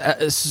does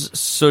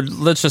so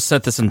let's just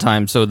set this in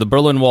time. So the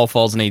Berlin Wall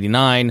falls in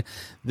 89.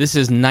 This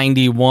is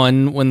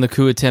 91 when the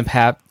coup attempt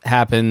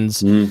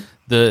happens.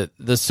 The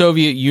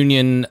Soviet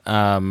Union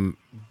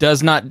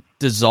does not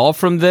dissolve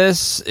from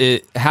this,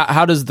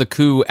 how does the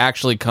coup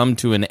actually come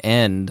to an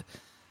end?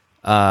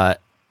 How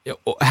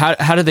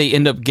do they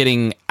end up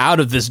getting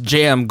out of this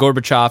jam?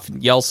 Gorbachev,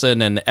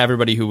 Yeltsin, and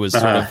everybody who was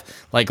sort of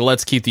like,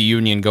 let's keep the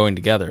union going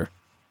together.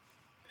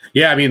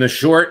 Yeah, I mean, the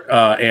short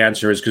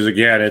answer is because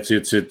again, it's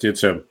a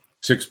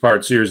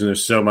 6-part series, and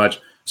there's so much.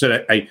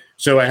 So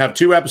I have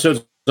 2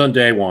 episodes on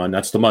day one.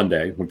 That's the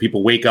Monday when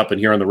people wake up and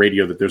hear on the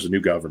radio that there's a new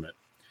government.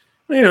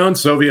 You know, in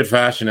Soviet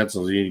fashion,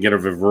 you get a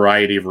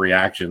variety of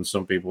reactions.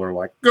 Some people are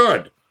like,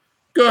 "Good,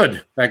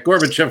 that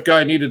Gorbachev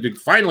guy needed to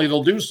finally.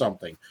 They'll do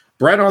something."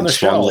 Bread on the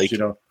shelves, Lake. you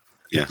know.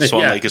 Yeah,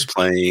 Swan Lake is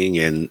playing,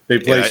 and they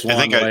play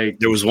Swan Lake.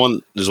 There's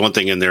one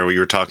thing in there where you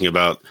were talking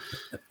about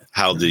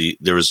how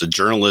there was a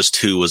journalist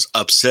who was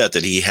upset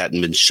that he hadn't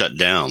been shut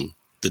down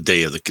the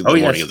day of the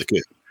morning of the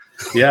coup.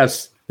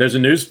 Yes, there's a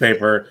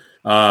newspaper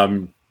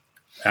I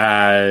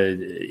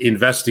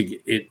believe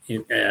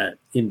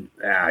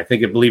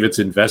it's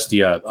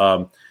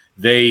Investia.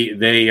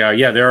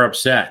 They're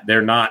upset.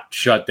 They're not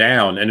shut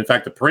down, and in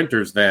fact, the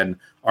printers then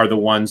are the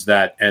ones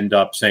that end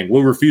up saying,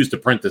 "We'll refuse to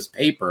print this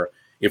paper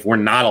if we're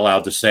not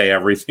allowed to say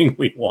everything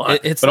we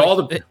want." It's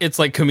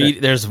like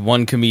there's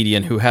one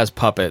comedian who has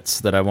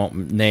puppets that I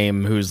won't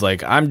name, who's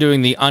like, "I'm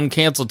doing the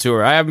uncanceled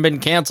tour. I haven't been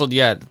canceled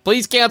yet.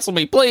 Please cancel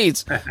me,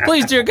 please,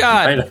 dear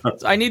God.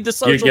 I need the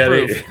social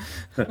proof."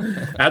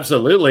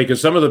 Absolutely, because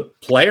some of the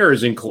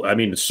players,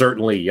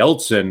 certainly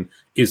Yeltsin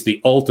is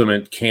the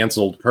ultimate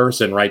canceled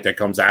person, right? That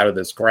comes out of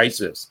this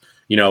crisis,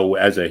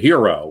 as a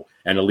hero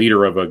and a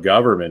leader of a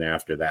government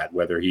after that.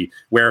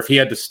 Where if he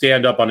had to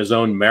stand up on his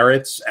own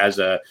merits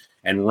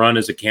and run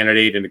as a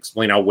candidate and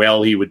explain how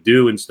well he would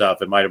do and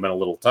stuff, it might have been a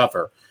little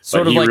tougher.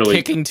 Sort of like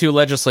kicking 2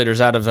 legislators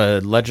out of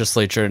a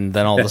legislature, and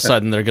then all of a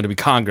sudden they're going to be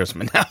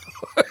congressmen now.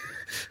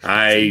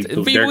 We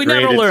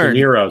never learned. Some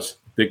heroes.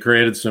 They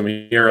created some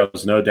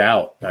heroes, no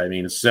doubt. I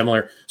mean, a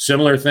similar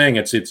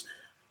thing.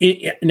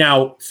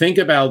 Now think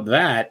about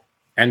that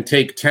and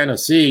take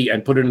Tennessee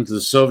and put it into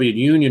the Soviet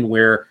Union,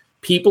 where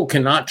people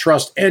cannot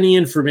trust any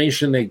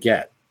information they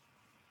get.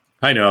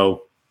 I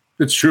know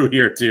it's true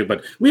here too,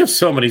 but we have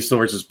so many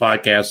sources,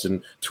 podcasts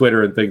and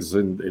Twitter and things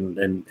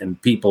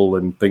and people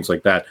and things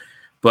like that.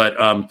 But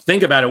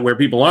think about it, where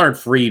people aren't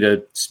free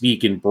to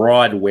speak in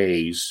broad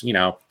ways.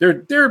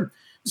 They're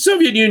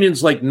Soviet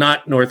Union's like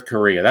not North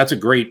Korea. That's a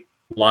great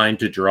line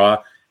to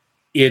draw.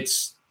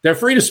 They're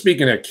free to speak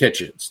in their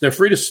kitchens. They're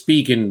free to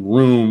speak in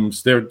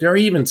rooms. They're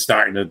even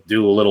starting to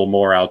do a little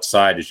more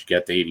outside as you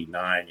get to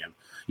 89.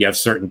 You have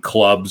certain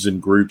clubs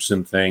and groups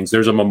and things.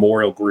 There's a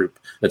memorial group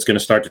that's going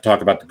to start to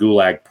talk about the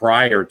Gulag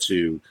prior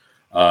to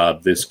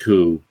this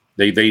coup.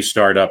 They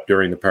start up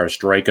during the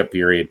Perestroika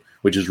period,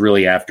 which is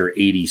really after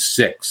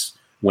 86,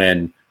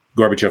 when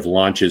Gorbachev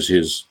launches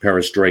his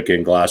Perestroika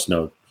and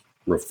Glasnost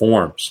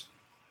reforms.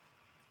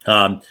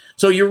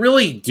 So you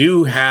really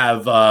do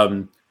have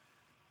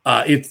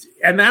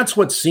and that's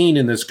what's seen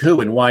in this coup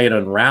and why it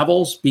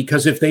unravels.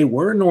 Because if they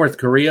were North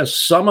Korea,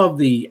 some of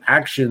the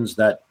actions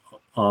that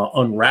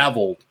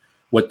unraveled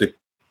what the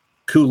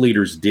coup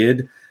leaders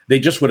did, they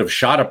just would have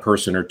shot a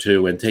person or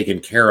two and taken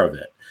care of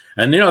it.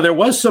 And there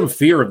was some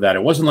fear of that.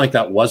 It wasn't like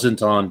that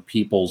wasn't on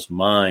people's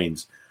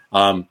minds.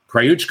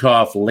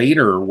 Kryuchkov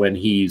later, when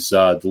he's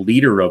the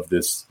leader of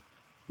this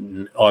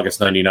August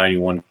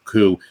 1991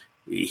 coup,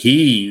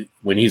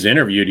 when he's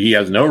interviewed, he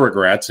has no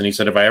regrets, and he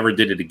said, if I ever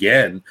did it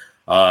again,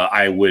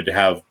 I would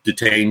have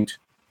detained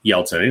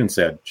Yeltsin. I didn't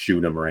say I'd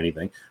shoot him or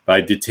anything, but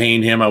I'd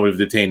detain him. I would have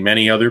detained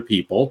many other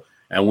people,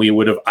 and we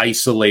would have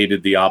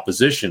isolated the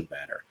opposition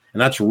better.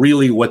 And that's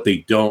really what they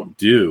don't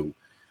do.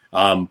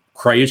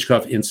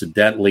 Kryuchkov,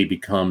 incidentally,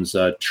 becomes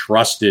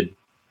trusted.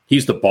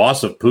 He's the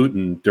boss of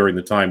Putin during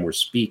the time we're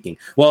speaking.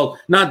 Well,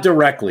 not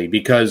directly,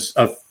 because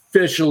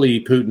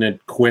officially Putin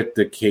had quit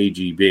the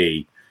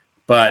KGB,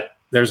 but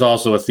there's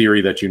also a theory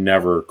that you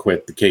never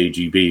quit the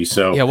KGB.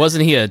 So yeah,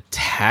 wasn't he a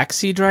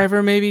taxi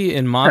driver maybe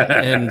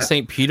in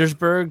St.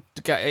 Petersburg?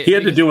 He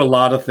had to do a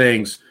lot of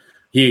things.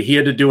 He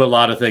had to do a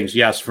lot of things,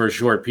 yes, for a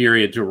short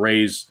period to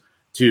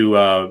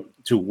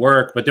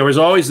work. But there was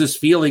always this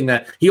feeling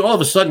that he all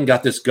of a sudden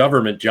got this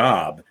government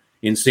job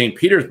in St.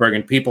 Petersburg,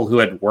 and people who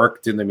had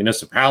worked in the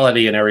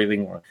municipality and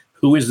everything were,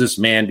 who is this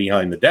man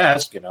behind the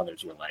desk? And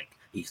others were like,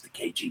 he's the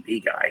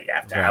KGB guy. You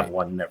have to have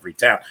one in every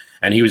town.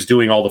 And he was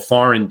doing all the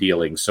foreign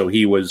dealings. So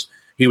he was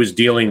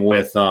dealing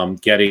with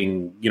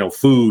getting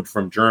food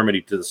from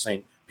Germany to the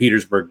St.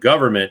 Petersburg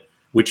government,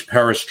 which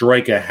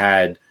Perestroika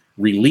had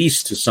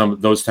released to some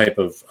of those type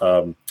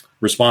of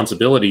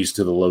responsibilities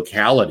to the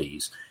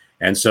localities.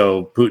 And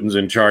so Putin's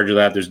in charge of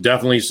that. There's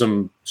definitely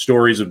some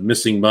stories of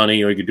missing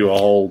money. We could do a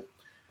whole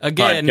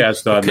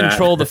podcast on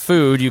control that. The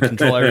food, you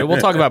control everything.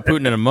 We'll talk about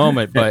Putin in a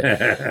moment, but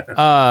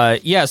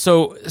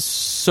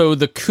so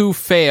the coup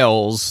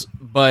fails,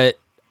 but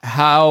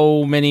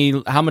how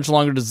much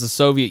longer does the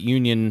Soviet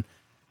Union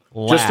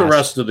last? Just the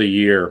rest of the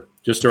year.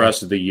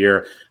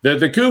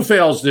 The coup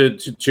fails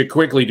to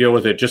quickly deal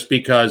with it, just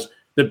because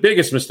the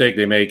biggest mistake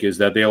they make is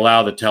that they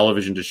allow the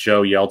television to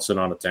show Yeltsin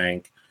on a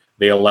tank.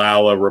 They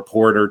allow a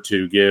reporter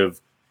to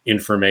give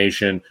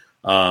information.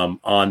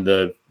 on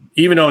the,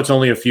 even though it's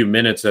only a few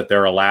minutes that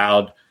they're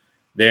allowed,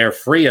 they're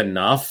free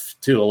enough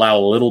to allow a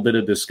little bit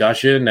of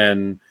discussion.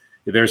 And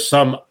there's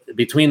some,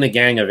 between the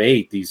Gang of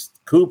Eight, these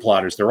coup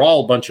plotters, they're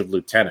all a bunch of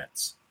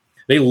lieutenants.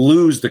 They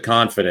lose the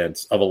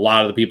confidence of a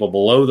lot of the people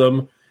below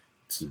them.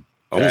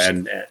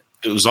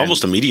 It was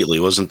almost immediately,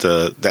 wasn't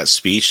that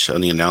speech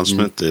on the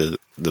announcement that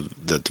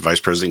the vice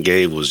president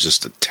gave was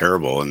just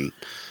terrible. And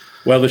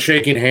well, the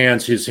shaking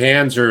hands, his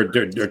hands are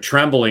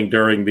trembling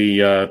during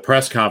the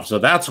press conference. So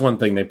that's one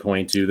thing they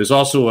point to. There's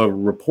also a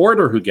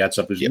reporter who gets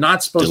up who's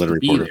not supposed to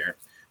be there.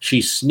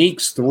 She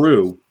sneaks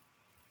through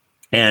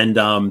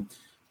and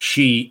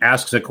she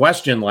asks a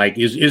question like,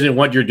 isn't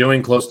what you're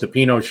doing close to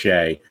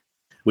Pinochet?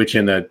 Which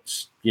in the,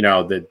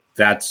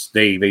 that's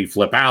they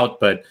flip out,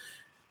 but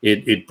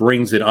it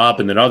brings it up.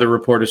 And then other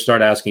reporters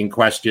start asking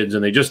questions,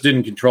 and they just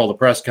didn't control the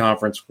press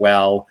conference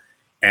well.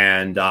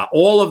 And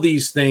all of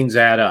these things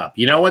add up.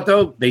 You know what,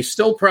 though? They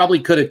still probably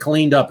could have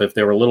cleaned up if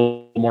they were a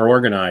little more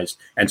organized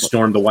and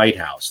stormed the White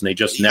House, and they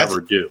just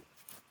never do.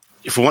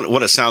 If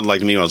what it sounded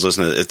like to me when I was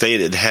listening, if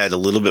they had a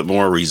little bit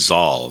more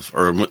resolve,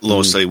 or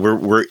let's say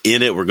we're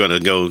in it, we're going to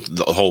go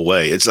the whole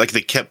way. It's like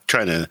they kept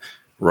trying to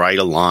write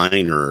a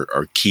line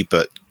or keep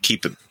it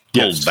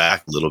pulled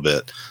back a little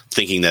bit,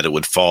 thinking that it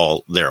would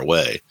fall their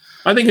way.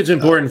 I think it's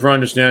important for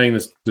understanding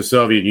the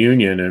Soviet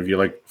Union. And if you're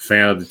like a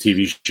fan of the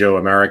TV show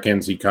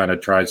Americans,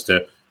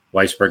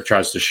 Weisberg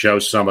tries to show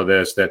some of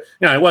this, that,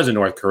 it wasn't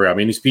North Korea. I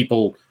mean, these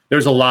people,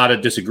 there's a lot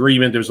of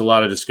disagreement. There's a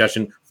lot of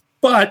discussion,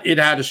 but it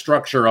had a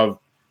structure of,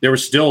 there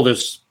was still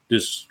this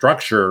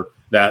structure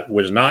that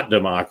was not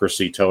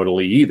democracy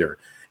totally either.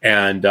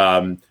 And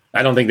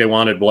I don't think they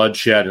wanted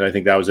bloodshed. And I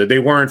think that was it. They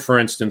weren't, for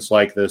instance,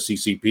 like the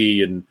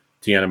CCP in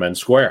Tiananmen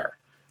Square.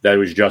 That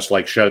was just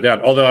like shut it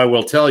down. Although I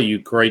will tell you,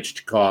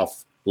 Khrushchev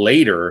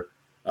later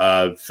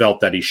felt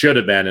that he should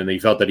have been, and he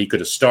felt that he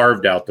could have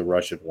starved out the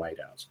Russian White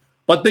House.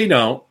 But they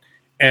don't.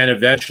 And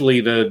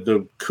eventually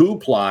the coup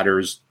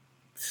plotters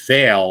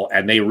fail,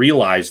 and they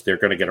realize they're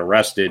going to get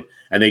arrested,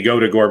 and they go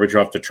to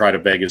Gorbachev to try to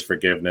beg his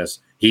forgiveness.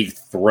 He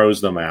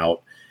throws them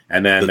out,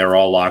 and then they're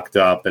all locked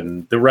up,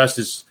 and the rest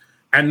is...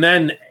 And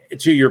then,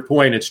 to your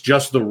point, it's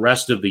just the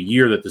rest of the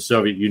year that the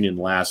Soviet Union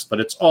lasts, but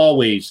it's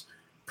always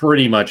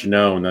pretty much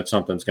known that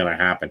something's going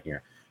to happen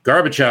here.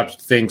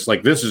 Gorbachev thinks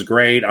like, this is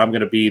great. I'm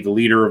going to be the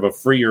leader of a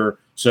freer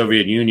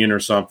Soviet Union or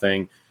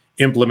something,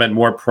 implement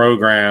more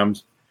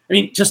programs. I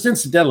mean, just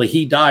incidentally,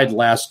 he died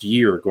last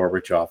year,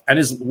 Gorbachev.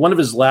 And one of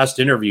his last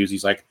interviews,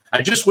 he's like,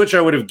 I just wish I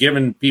would have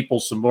given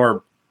people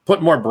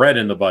put more bread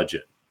in the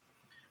budget.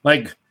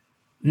 Like,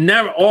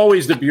 never,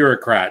 always the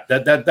bureaucrat.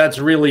 That's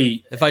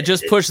really... If I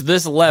just push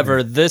this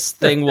lever, this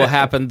thing will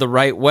happen the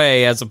right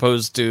way, as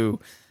opposed to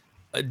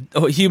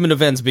human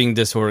events being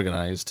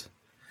disorganized.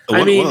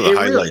 One of the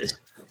highlights.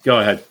 Go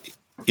ahead.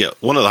 Yeah,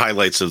 one of the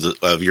highlights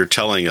of your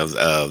telling of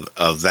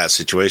that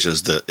situation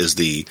is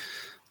the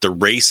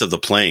race of the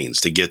planes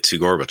to get to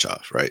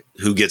Gorbachev, right?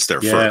 Who gets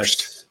there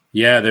first?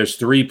 Yeah, there's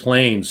 3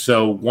 planes.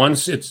 So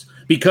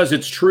because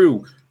it's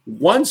true,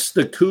 once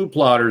the coup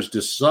plotters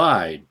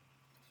decide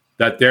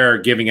that they're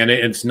giving, and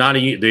it's not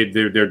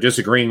they're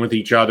disagreeing with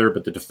each other,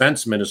 but the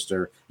defense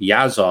minister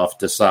Yazov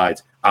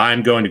decides,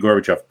 I'm going to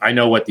Gorbachev. I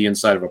know what the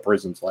inside of a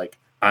prison's like.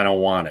 I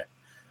don't want it.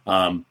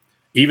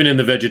 Even in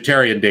the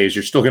vegetarian days,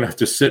 you're still going to have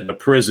to sit in a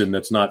prison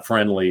that's not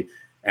friendly.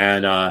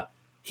 And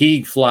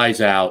he flies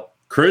out.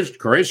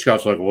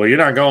 Khrushchev's like, well, you're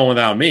not going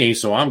without me,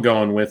 so I'm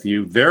going with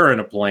you. They're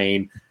in a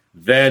plane.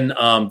 Then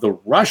the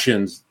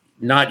Russians,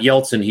 not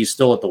Yeltsin, he's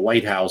still at the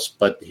White House,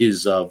 but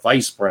his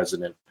vice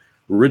president,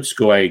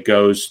 Rutskoy,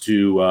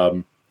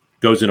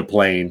 goes in a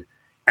plane.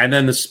 And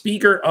then the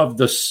Speaker of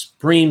the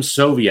Supreme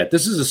Soviet,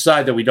 this is a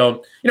side that we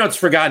don't, it's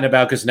forgotten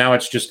about because now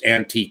it's just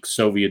antique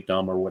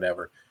Sovietdom or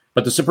whatever.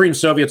 But the Supreme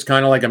Soviet's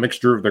kind of like a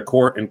mixture of the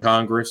court and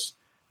Congress.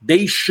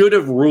 They should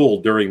have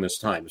ruled during this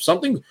time.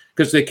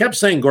 Because they kept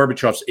saying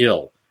Gorbachev's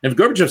ill. And if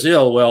Gorbachev's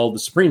ill, well, the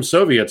Supreme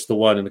Soviet's the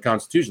one in the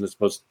Constitution that's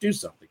supposed to do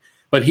something.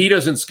 But he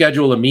doesn't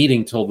schedule a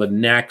meeting till the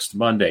next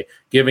Monday,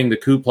 giving the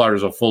coup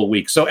plotters a full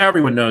week. So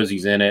everyone knows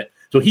he's in it.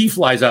 So he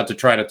flies out to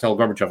try to tell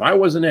Gorbachev, I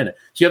wasn't in it.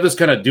 So you have this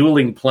kind of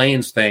dueling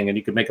planes thing, and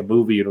you could make a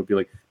movie. It'll be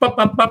like,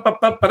 something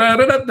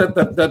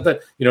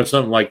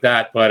like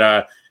that.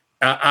 But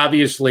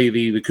obviously,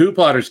 the coup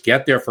plotters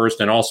get there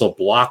first and also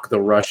block the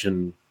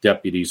Russian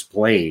deputies'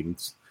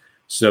 planes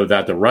so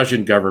that the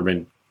Russian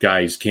government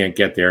guys can't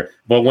get there.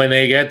 But when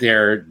they get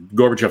there,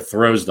 Gorbachev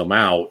throws them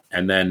out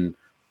and then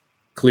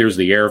clears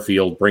the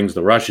airfield, brings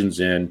the Russians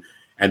in,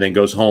 and then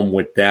goes home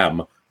with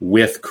them,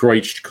 with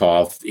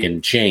Khrushchev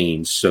in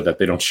chains so that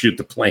they don't shoot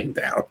the plane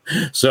down.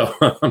 So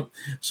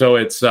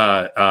it's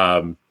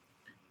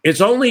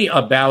only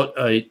about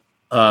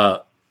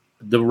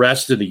the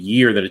rest of the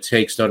year that it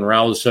takes to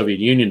unravel the Soviet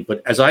Union.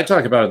 But as I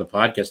talk about in the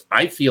podcast,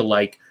 I feel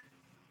like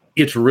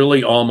it's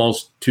really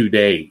almost 2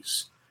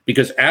 days,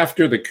 because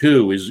after the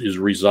coup is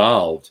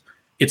resolved,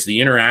 it's the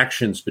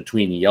interactions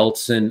between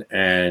Yeltsin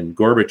and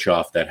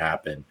Gorbachev that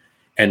happen.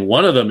 And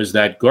one of them is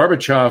that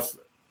Gorbachev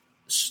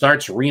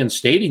starts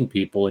reinstating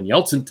people, and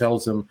Yeltsin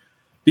tells him,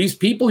 these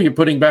people you're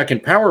putting back in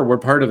power were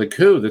part of the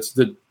coup. That's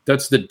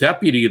the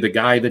deputy of the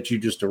guy that you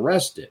just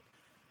arrested.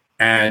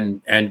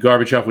 And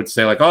Gorbachev would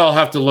say, like, oh, I'll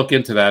have to look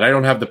into that. I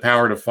don't have the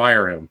power to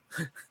fire him.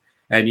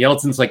 And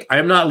Yeltsin's like,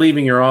 I'm not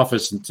leaving your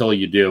office until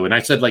you do. And I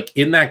said, like,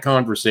 in that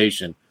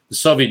conversation, the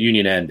Soviet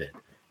Union ended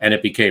and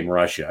it became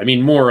Russia. I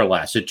mean, more or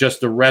less.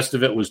 The rest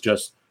of it was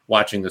just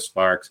watching the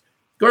sparks.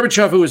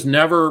 Gorbachev, who was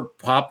never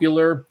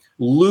popular,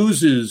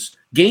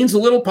 gains a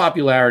little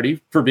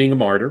popularity for being a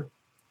martyr,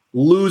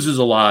 loses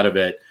a lot of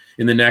it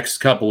in the next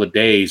couple of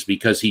days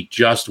because he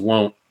just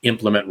won't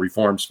implement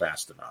reforms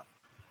fast enough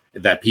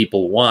that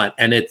people want.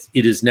 And it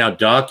is now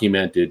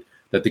documented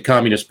that the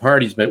Communist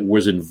Party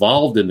was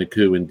involved in the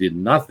coup and did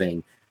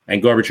nothing.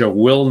 And Gorbachev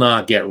will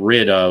not get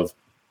rid of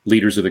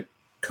leaders of the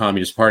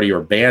Communist Party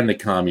or ban the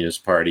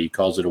Communist Party. He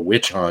calls it a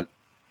witch hunt.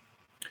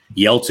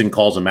 Yeltsin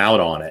calls him out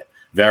on it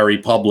very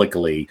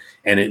publicly,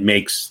 and it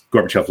makes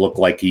Gorbachev look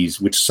like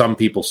which some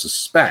people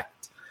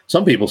suspect.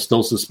 Some people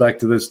still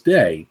suspect to this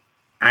day.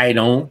 I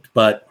don't,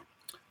 but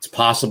it's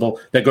possible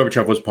that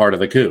Gorbachev was part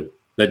of the coup,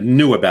 that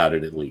knew about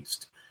it at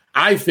least.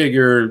 I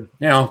figured,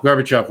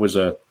 Gorbachev was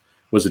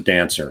a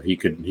dancer. He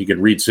could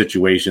read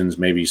situations.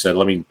 Maybe he said,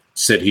 let me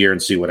sit here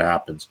and see what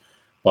happens.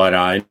 But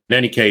in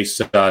any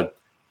case,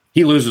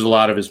 he loses a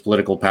lot of his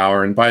political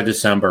power. And by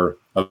December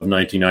of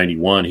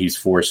 1991, he's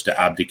forced to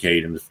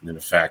abdicate in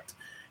effect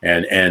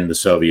and end the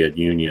Soviet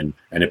Union.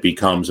 And it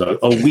becomes a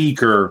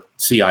weaker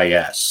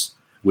CIS,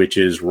 which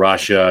is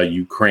Russia,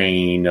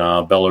 Ukraine,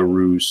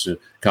 Belarus,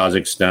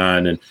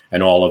 Kazakhstan,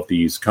 and all of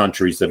these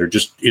countries that are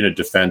just in a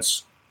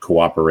defense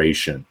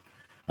cooperation.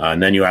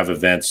 And then you have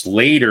events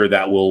later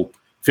that will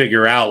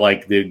figure out,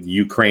 like the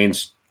Ukraine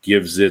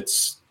gives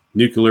its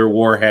nuclear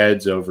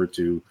warheads over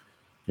to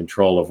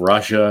control of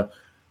Russia,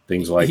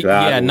 things like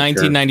that. Yeah,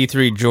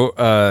 1993,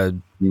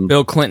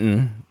 Bill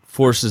Clinton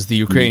forces the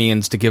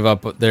Ukrainians to give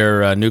up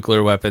their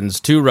nuclear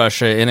weapons to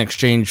Russia in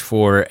exchange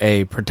for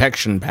a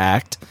protection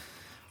pact,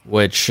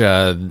 which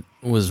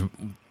was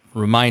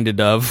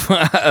reminded of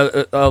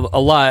a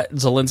lot.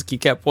 Zelensky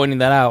kept pointing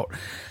that out.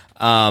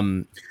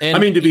 And I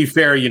mean, to be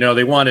fair,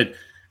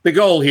 the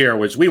goal here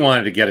was we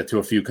wanted to get it to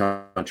a few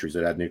countries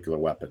that had nuclear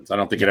weapons. I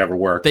don't think it ever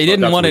worked. They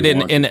didn't want it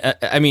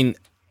in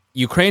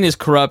Ukraine is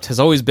corrupt, has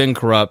always been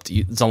corrupt.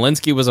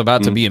 Zelensky was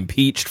about to be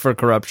impeached for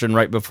corruption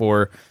right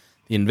before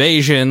the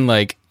invasion.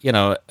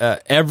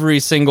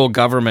 Every single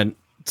government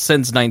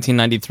since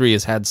 1993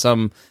 has had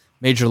some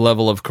major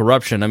level of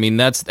corruption. I mean,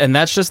 that's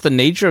just the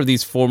nature of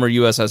these former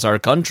USSR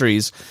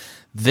countries.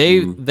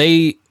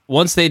 They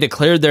once they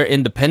declared their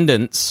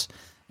independence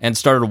and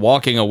started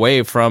walking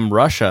away from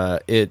Russia,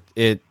 it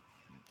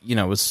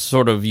was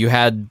sort of, you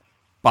had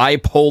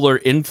bipolar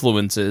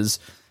influences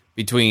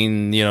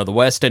between, the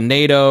West and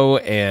NATO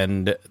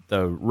and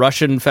the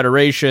Russian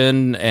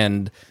Federation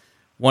and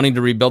wanting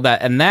to rebuild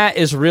that. And that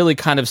is really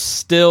kind of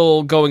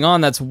still going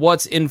on. That's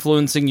what's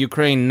influencing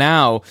Ukraine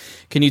now.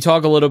 Can you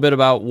talk a little bit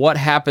about what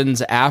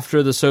happens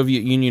after the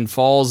Soviet Union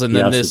falls and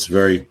then this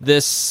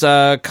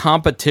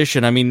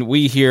competition? I mean,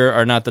 we here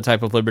are not the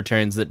type of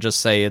libertarians that just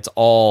say it's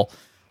all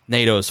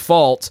NATO's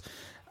fault.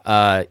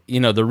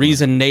 The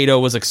reason NATO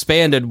was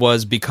expanded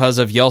was because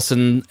of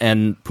Yeltsin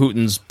and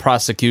Putin's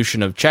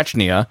prosecution of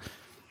Chechnya,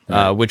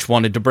 which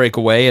wanted to break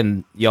away,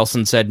 and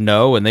Yeltsin said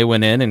no, and they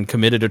went in and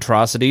committed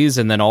atrocities,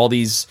 and then all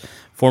these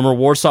former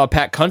Warsaw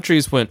Pact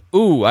countries went,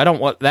 ooh, I don't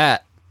want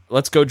that.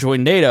 Let's go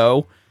join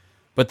NATO.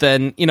 But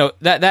then,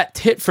 that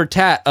tit for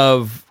tat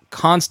of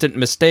constant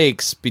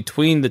mistakes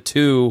between the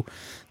two,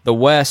 the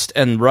West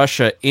and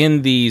Russia,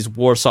 in these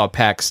Warsaw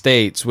Pact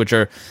states, which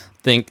are,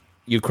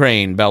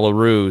 Ukraine,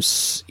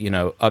 Belarus,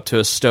 up to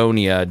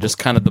Estonia, just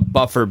kind of the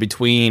buffer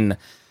between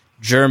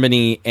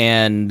Germany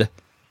and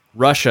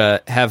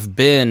Russia, have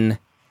been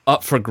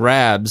up for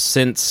grabs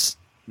since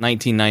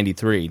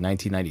 1993,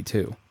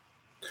 1992.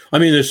 I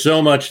mean, there's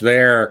so much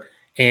there.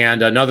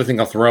 And another thing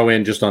I'll throw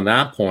in just on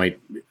that point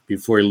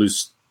before you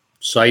lose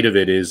sight of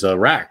it is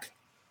Iraq.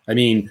 I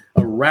mean,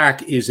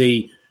 Iraq is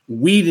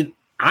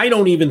I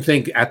don't even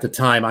think at the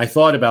time I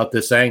thought about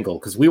this angle,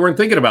 because we weren't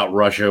thinking about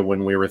Russia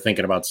when we were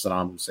thinking about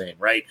Saddam Hussein,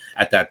 right?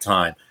 At that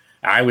time,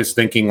 I was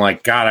thinking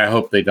like, God, I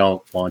hope they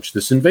don't launch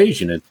this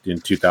invasion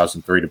in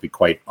 2003, to be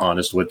quite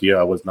honest with you.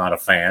 I was not a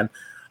fan.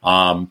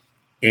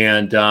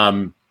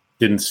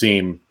 Didn't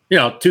seem,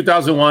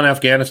 2001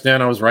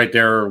 Afghanistan, I was right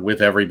there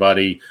with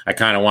everybody. I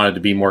kind of wanted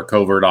to be more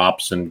covert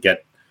ops and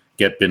get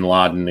bin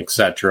Laden,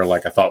 etc.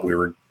 Like I thought we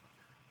were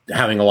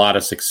having a lot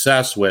of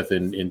success with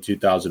in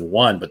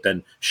 2001, but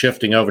then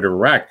shifting over to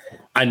Iraq,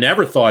 I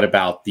never thought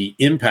about the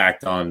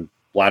impact on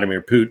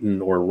Vladimir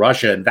Putin or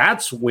Russia. And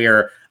that's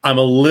where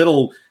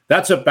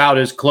that's about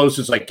as close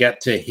as I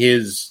get to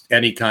his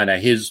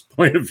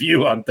point of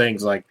view on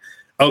things. Like,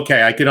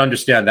 okay, I could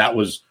understand that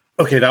was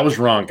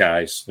wrong,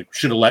 guys. Like,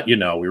 should have let you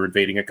know we were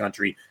invading a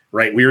country,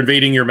 right? We were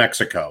invading your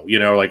Mexico,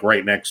 like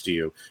right next to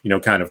you,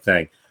 kind of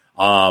thing.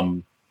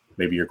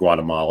 Maybe your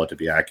Guatemala, to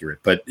be accurate.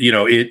 But,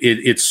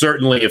 it's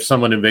certainly, if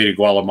someone invaded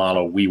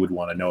Guatemala, we would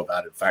want to know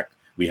about it. In fact,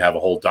 we have a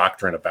whole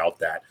doctrine about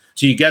that.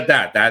 So you get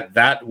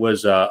that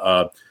was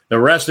the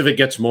rest of it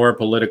gets more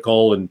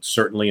political and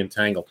certainly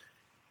entangled.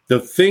 The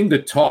thing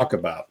to talk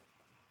about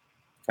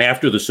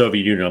after the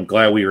Soviet Union, I'm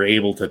glad we were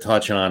able to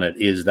touch on it,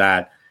 is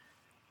that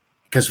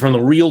because from the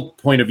real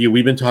point of view,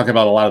 we've been talking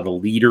about a lot of the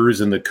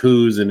leaders and the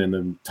coups and in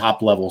the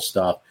top level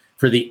stuff.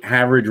 For the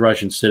average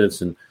Russian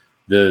citizen,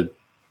 the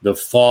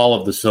fall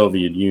of the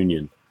Soviet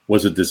Union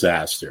was a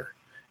disaster,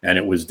 and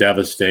it was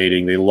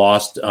devastating. They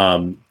lost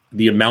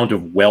the amount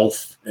of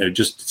wealth,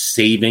 just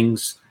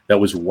savings that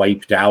was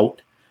wiped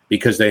out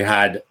because they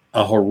had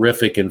a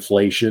horrific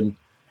inflation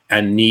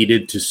and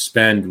needed to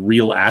spend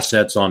real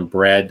assets on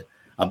bread.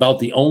 About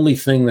the only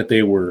thing that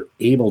they were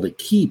able to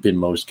keep in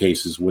most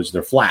cases was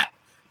their flat,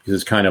 because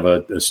it's kind of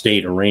a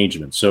state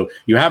arrangement. So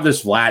you have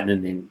this flat,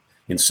 and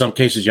in some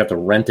cases you have to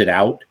rent it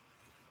out.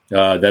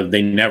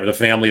 The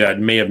family that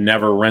may have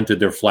never rented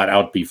their flat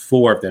out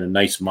before, if they had a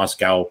nice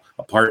Moscow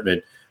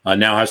apartment,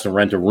 now has to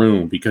rent a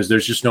room because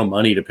there's just no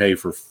money to pay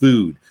for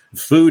food.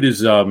 Food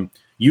is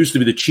used to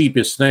be the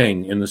cheapest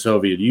thing in the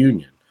Soviet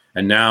Union,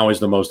 and now is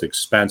the most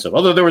expensive.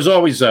 Although it was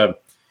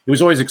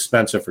always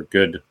expensive for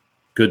good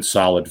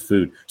solid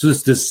food. So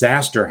this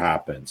disaster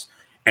happens.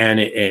 And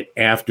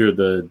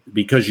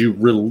because you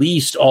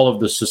released all of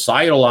the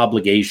societal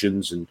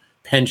obligations and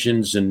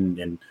pensions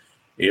and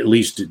at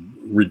least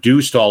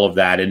reduced all of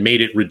that and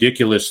made it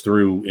ridiculous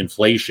through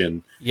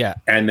inflation. Yeah.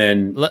 And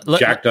then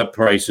jacked up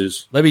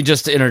prices. Let me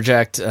just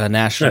interject,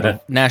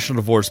 national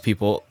divorce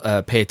people,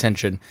 pay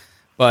attention.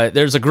 But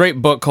there's a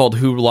great book called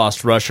Who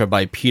Lost Russia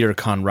by Peter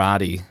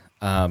Conradi.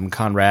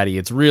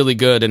 It's really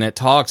good, and it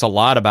talks a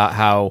lot about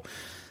how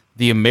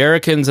the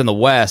Americans in the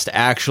West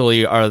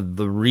actually are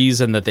the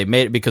reason that they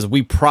made it, because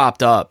we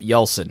propped up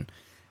Yeltsin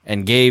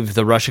and gave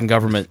the Russian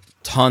government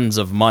tons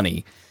of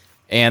money.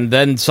 And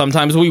then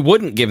sometimes we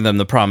wouldn't give them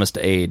the promised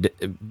aid,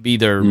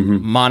 either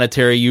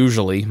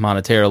monetarily,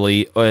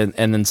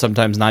 and then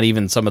sometimes not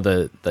even some of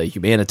the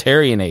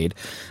humanitarian aid.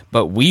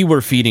 But we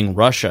were feeding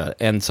Russia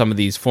and some of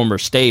these former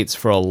states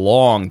for a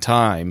long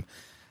time.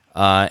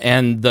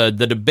 And the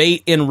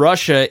debate in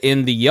Russia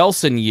in the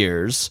Yeltsin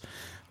years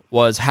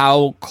was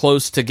how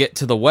close to get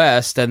to the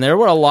West, and there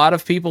were a lot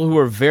of people who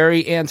were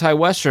very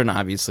anti-Western.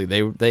 Obviously,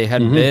 they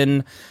had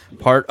been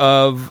part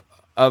of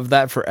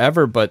that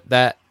forever, but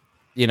that,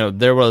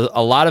 there were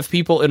a lot of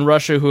people in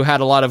Russia who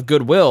had a lot of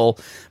goodwill.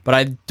 But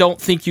I don't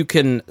think you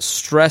can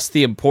stress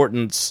the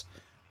importance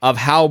of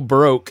how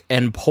broke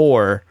and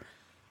poor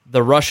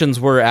the Russians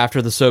were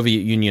after the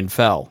Soviet Union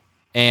fell,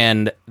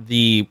 and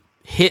the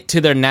hit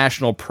to their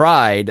national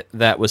pride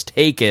that was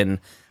taken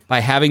by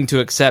having to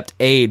accept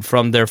aid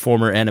from their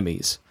former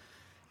enemies,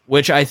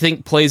 which I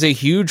think plays a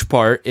huge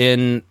part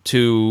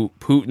into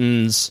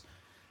Putin's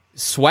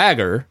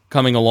swagger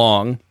coming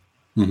along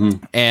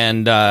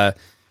and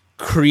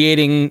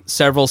creating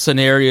several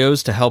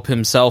scenarios to help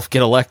himself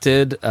get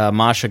elected.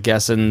 Masha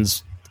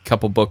Gessen's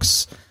couple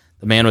books,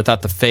 The Man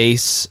Without the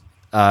Face,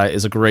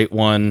 is a great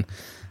one,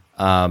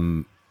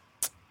 on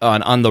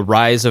the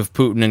rise of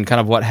Putin and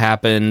kind of what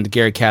happened.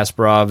 Gary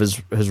Kasparov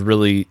has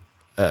really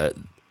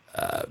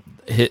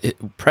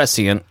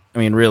prescient. I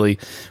mean, really,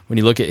 when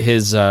you look at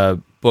his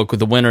book,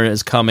 "The Winter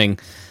Is Coming."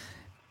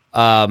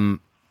 But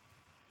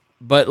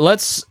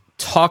let's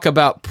talk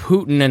about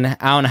Putin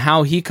and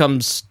how he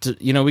comes to.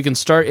 We can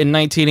start in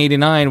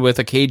 1989 with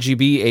a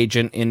KGB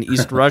agent in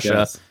East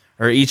Russia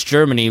or East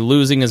Germany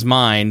losing his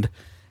mind,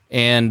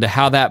 and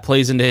how that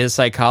plays into his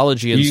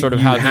psychology and sort of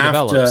how he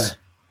develops.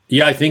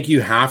 I think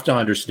you have to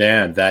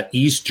understand that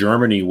East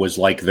Germany was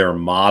like their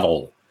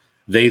model.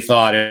 They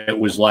thought it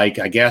was like,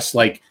 I guess,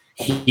 like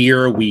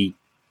here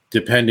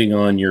depending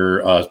on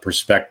your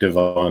perspective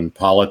on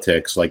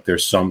politics, like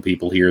there's some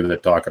people here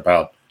that talk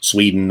about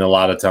Sweden a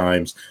lot of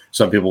times.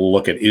 Some people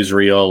look at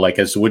Israel like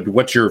as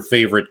what's your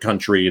favorite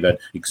country, that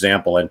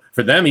example. And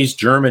for them, East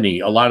Germany,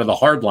 a lot of the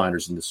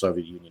hardliners in the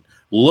Soviet Union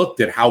looked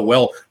at how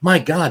well, my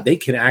God, they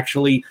can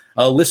actually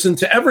listen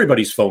to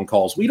everybody's phone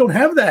calls. We don't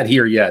have that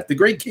here yet. The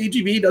great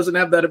KGB doesn't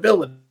have that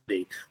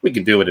ability. We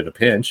can do it at a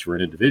pinch for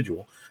an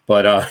individual,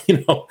 but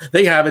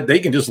they have it. They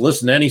can just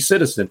listen to any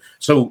citizen.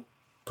 So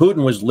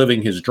Putin was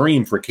living his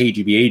dream for a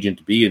KGB agent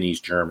to be in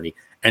East Germany,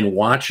 and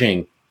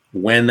watching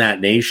when that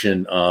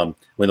nation,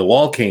 when the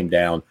wall came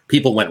down,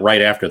 people went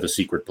right after the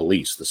secret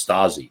police, the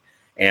Stasi,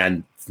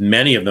 and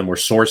many of them were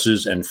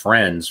sources and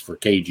friends for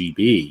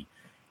KGB.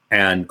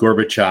 And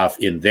Gorbachev,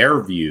 in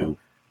their view,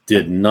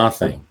 did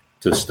nothing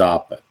to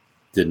stop it.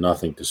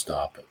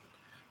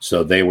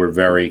 So they were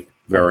very,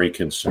 very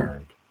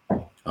concerned.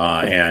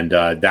 And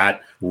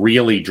that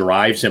really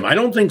drives him. I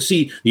don't think,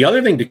 the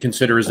other thing to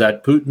consider is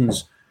that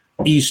Putin's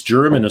East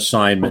German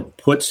assignment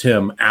puts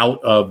him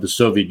out of the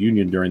Soviet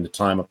Union during the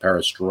time of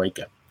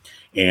perestroika,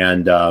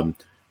 and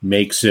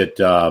makes it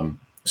so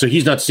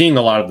he's not seeing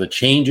a lot of the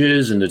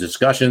changes and the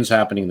discussions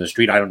happening in the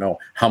street. I don't know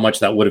how much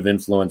that would have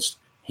influenced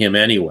him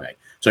anyway.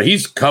 So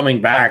he's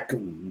coming back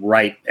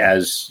right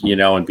as,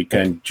 and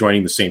became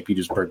joining the St.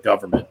 Petersburg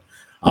government,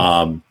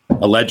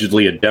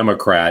 allegedly a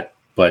Democrat,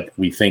 but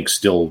we think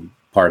still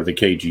part of the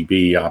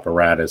KGB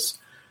apparatus.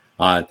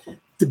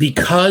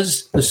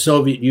 because the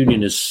Soviet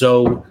Union is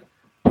so,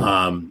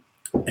 and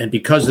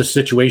because the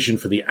situation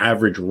for the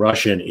average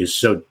Russian is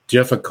so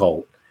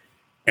difficult,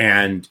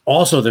 and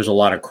also there's a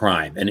lot of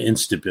crime and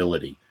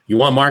instability. You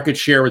want market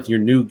share with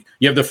you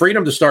have the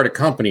freedom to start a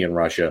company in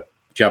Russia,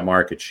 but you have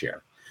market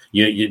share.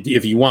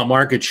 If you want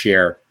market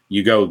share,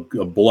 you go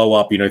blow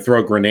up, throw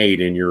a grenade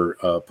in your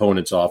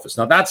opponent's office.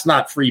 Now, that's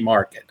not free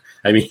market.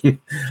 I mean,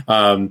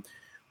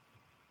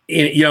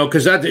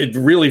 because that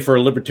really, for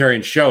a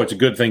libertarian show, it's a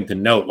good thing to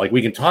note. Like,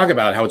 we can talk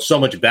about how it's so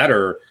much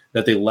better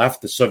that they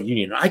left the Soviet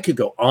Union. I could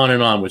go on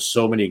and on with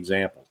so many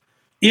examples.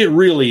 It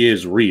really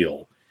is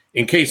real.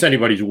 In case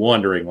anybody's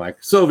wondering,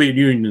 like, Soviet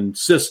Union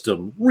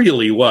system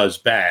really was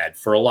bad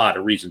for a lot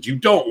of reasons. You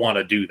don't want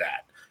to do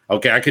that.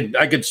 Okay,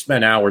 I could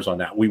spend hours on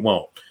that. We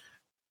won't.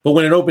 But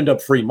when it opened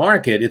up free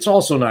market, it's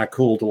also not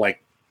cool to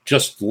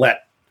just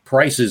let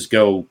prices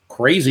go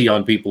crazy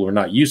on people who are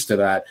not used to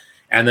that.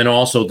 And then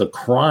also the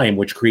crime,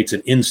 which creates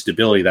an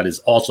instability that is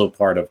also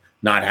part of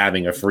not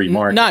having a free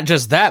market. Not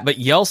just that, but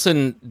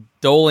Yeltsin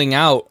doling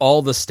out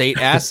all the state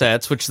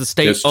assets, which the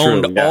state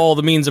owned all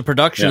the means of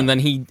production, and then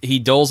he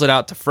doles it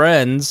out to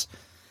friends,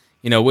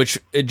 which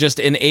it just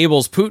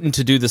enables Putin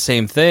to do the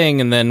same thing.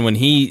 And then when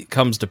he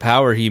comes to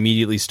power, he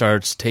immediately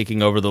starts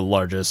taking over the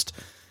largest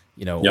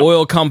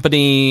oil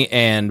company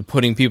and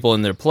putting people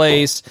in their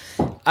place.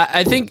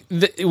 I think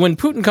when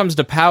Putin comes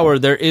to power,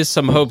 there is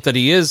some hope that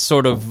he is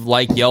sort of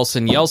like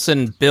Yeltsin.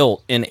 Yeltsin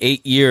built in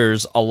 8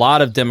 years a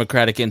lot of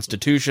democratic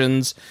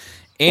institutions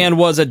and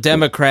was a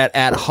Democrat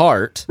at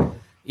heart,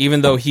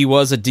 even though he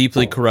was a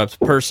deeply corrupt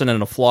person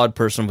and a flawed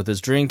person with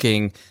his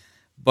drinking.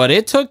 But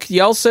it took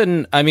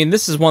Yeltsin. I mean,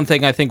 this is one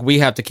thing I think we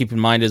have to keep in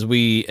mind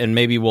and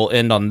maybe we'll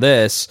end on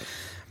this.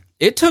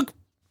 It took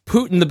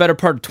Putin the better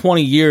part of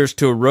 20 years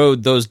to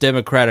erode those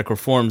democratic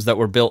reforms that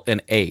were built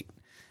in 8.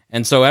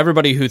 And so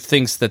everybody who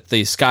thinks that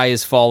the sky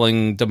is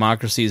falling,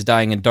 democracy is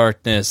dying in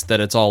darkness, that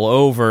it's all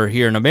over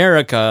here in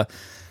America,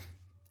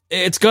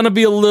 it's going to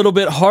be a little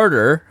bit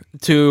harder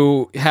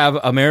to have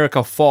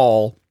America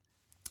fall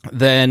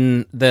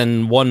than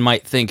one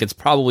might think. It's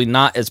probably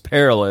not as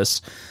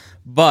perilous,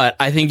 but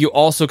I think you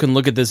also can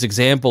look at this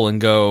example and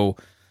go,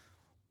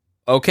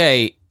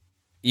 okay,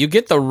 you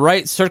get the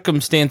right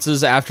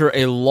circumstances after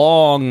a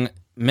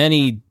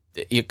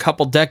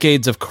couple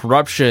decades of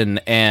corruption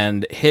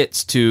and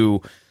hits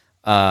to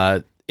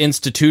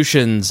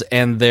institutions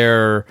and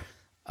their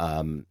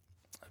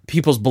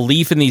people's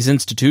belief in these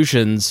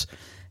institutions,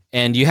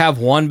 and you have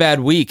one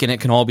bad week and it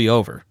can all be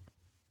over.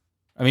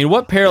 I mean,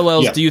 what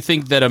parallels do you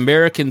think that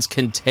Americans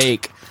can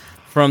take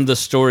from the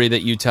story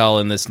that you tell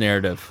in this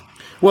narrative?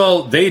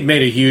 Well, they'd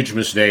made a huge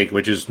mistake,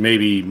 which is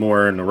maybe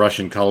more in the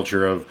Russian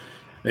culture of,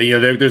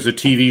 there's a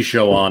TV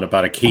show on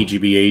about a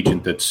KGB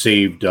agent that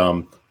saved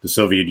the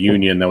Soviet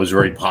Union that was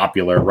very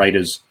popular right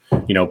as,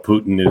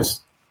 Putin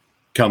is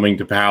coming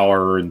to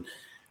power. And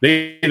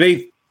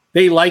they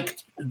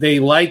liked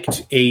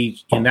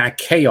in that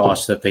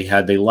chaos that they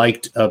had, they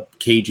liked a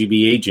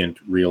KGB agent,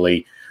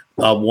 really.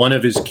 One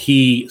of his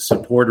key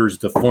supporters,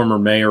 the former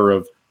mayor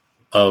of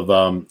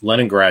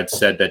Leningrad,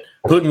 said that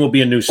Putin will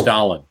be a new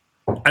Stalin.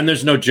 And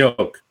there's no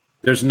joke.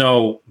 That's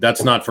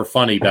not for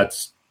funny.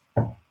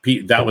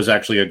 That was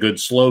actually a good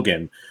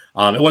slogan.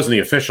 It wasn't the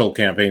official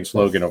campaign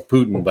slogan of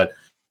Putin, but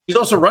he's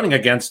also running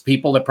against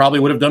people that probably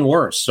would have done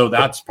worse. So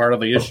that's part of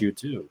the issue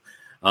too.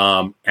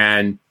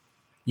 And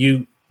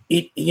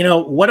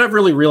what I've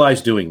really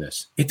realized doing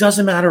this, it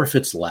doesn't matter if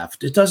it's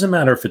left. It doesn't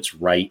matter if it's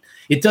right.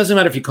 It doesn't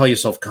matter if you call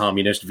yourself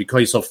communist, if you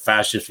call yourself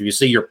fascist, if you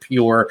say you're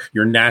pure,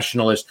 you're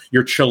nationalist,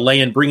 you're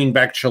Chilean, bringing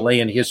back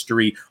Chilean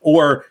history,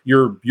 or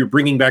you're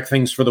bringing back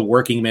things for the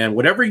working man,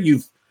 whatever you're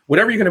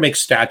going to make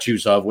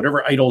statues of,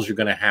 whatever idols you're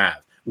going to have.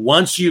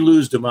 Once you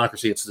lose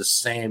democracy, it's the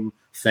same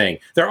thing.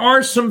 There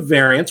are some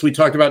variants. We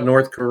talked about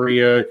North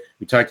Korea.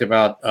 We talked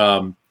about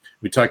the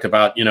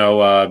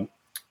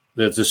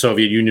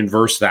Soviet Union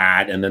versus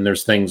that, and then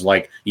there's things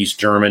like East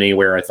Germany,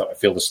 where I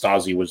feel the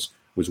Stasi was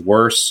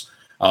worse.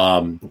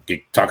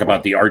 You talk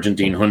about the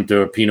Argentine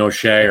junta,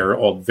 Pinochet, or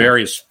all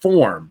various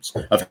forms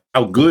of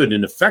how good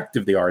and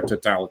effective they are at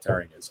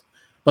totalitarianism.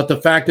 But the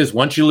fact is,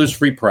 once you lose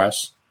free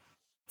press,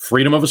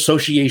 freedom of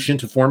association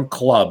to form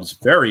clubs,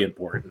 very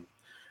important.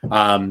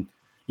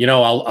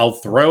 I'll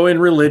throw in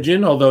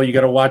religion, although you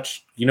got to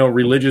watch,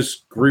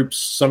 religious groups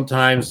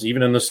sometimes,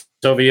 even in the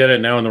Soviet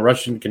and now in the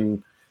Russian,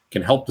 can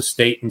help the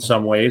state in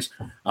some ways.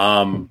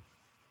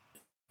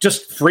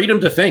 Just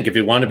freedom to think if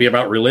you want to be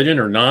about religion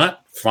or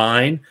not,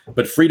 fine.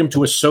 But freedom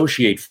to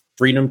associate,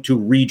 freedom to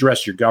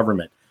redress your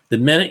government. The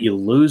minute you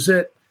lose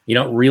it, you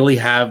don't really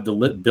have the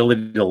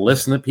ability to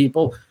listen to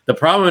people. The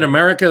problem in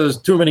America is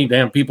too many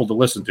damn people to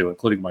listen to,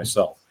 including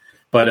myself.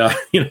 But,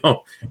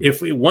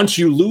 once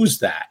you lose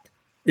that,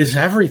 it's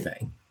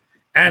everything.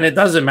 And it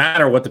doesn't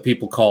matter what the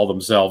people call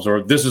themselves,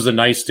 or this is a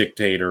nice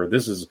dictator.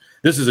 This is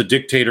a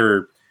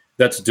dictator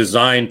that's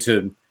designed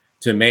to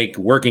make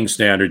working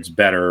standards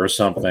better or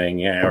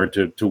something, or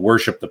to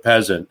worship the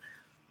peasant.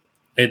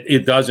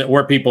 It doesn't.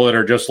 We're people that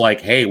are just like,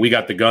 hey, we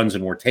got the guns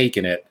and we're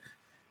taking it.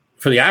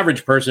 for the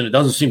average person, it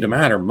doesn't seem to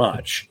matter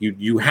much.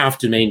 You have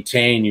to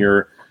maintain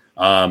your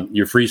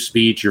free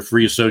speech, your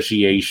free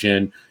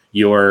association,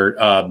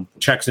 your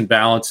checks and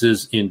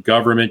balances in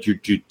government, your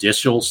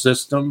judicial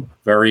system,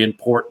 very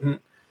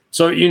important.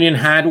 Soviet Union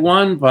had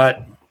one,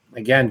 but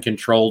again,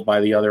 controlled by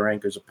the other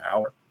anchors of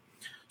power.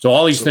 So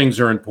all these things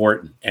are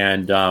important.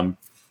 And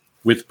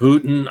with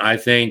Putin, I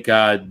think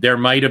there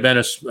might have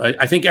been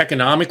I think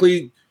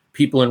economically,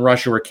 people in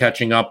Russia were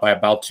catching up by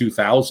about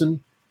 2000,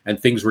 and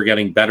things were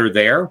getting better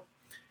there.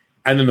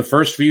 And then the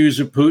first few years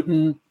of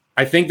Putin,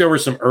 I think there were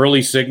some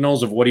early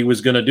signals of what he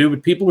was going to do,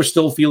 but people were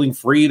still feeling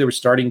free. They were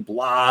starting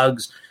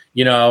blogs.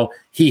 You know,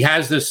 he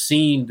has this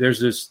scene. There's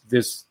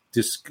this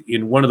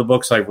in one of the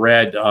books I've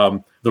read,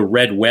 The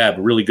Red Web,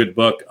 a really good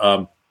book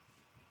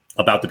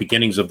about the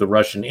beginnings of the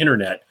Russian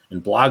internet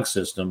and blog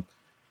system.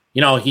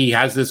 You know, he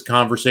has this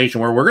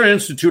conversation where we're going to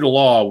institute a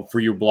law for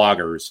you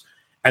bloggers.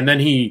 And then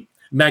he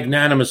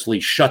magnanimously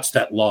shuts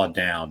that law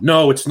down.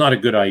 No, it's not a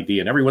good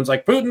idea. And everyone's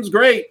like, Putin's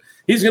great.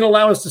 He's going to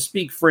allow us to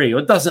speak free.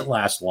 It doesn't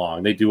last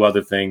long. They do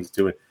other things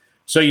to it.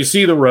 So you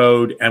see the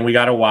road, and we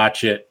got to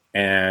watch it.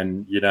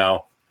 And, you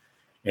know,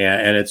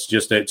 and it's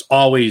just, it's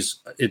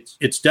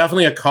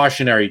definitely a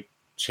cautionary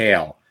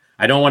tale.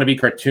 I don't want to be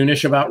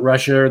cartoonish about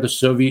Russia or the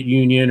Soviet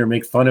Union or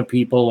make fun of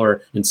people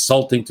or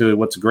insulting to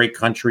what's a great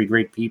country,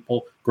 great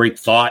people, great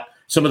thought.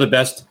 Some of the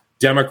best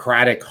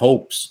democratic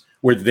hopes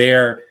were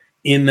there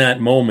in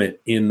that moment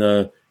in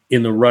the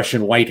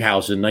Russian White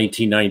House in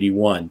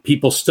 1991.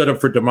 People stood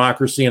up for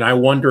democracy, and I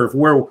wonder if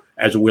we're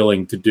as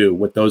willing to do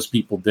what those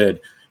people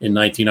did in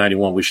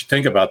 1991. We should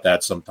think about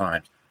that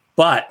sometimes.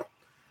 But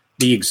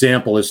the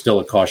example is still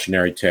a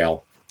cautionary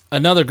tale.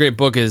 Another great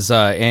book is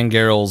Anne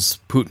Garrel's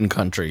Putin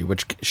Country,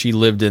 which she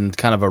lived in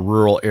kind of a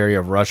rural area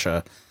of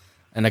Russia.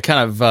 And it kind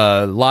of,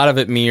 a lot of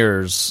it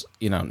mirrors,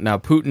 you know, now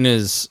Putin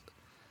is,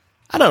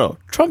 I don't know,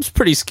 Trump's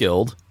pretty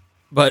skilled,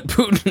 but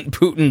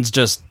Putin's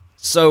just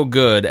so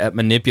good at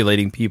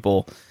manipulating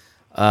people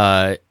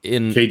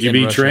in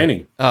KGB in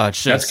training. Oh,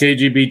 it's just, that's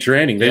KGB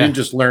training. They didn't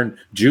just learn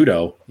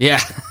judo. Yeah.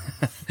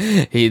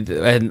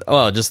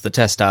 Just the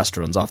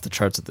testosterone's off the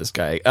charts with this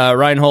guy.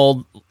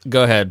 Reinhold,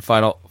 go ahead.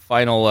 Final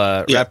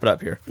wrap it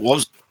up here.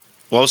 What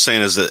I was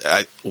saying is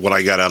that what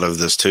I got out of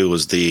this too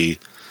was the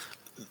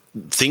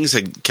things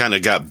that kind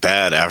of got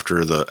bad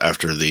after the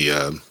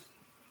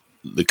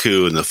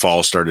coup and the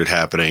fall started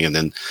happening, and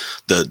then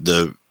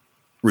the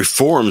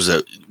reforms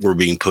that were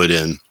being put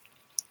in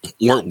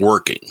weren't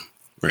working,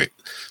 right?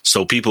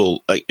 So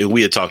people, like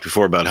we had talked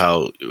before about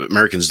how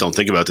Americans don't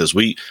think about this.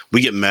 We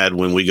get mad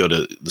when we go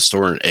to the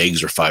store and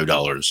eggs are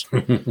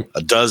 $5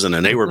 a dozen,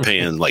 and they were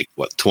paying like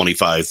what $25,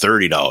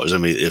 $30. I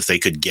mean, if they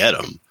could get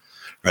them,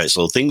 right?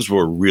 So things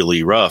were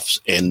really rough,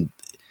 and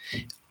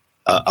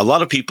a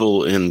lot of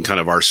people in kind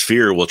of our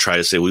sphere will try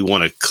to say we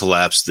want to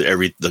collapse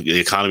the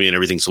economy and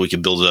everything so we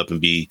can build it up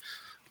and be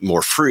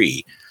more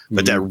free.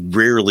 But that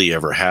rarely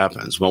ever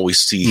happens. What we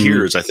see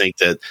here is I think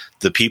that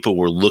the people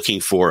were looking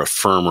for a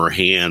firmer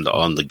hand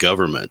on the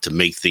government to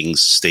make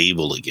things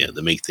stable again,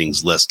 to make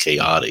things less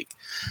chaotic,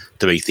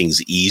 to make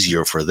things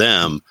easier for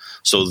them.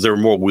 So they're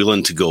more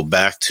willing to go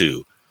back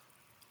to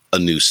a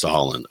new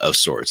Stalin of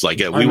sorts. Like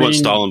we want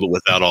Stalin, but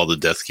without all the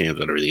death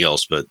camps and everything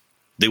else. But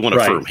they want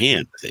a firm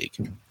hand, I think.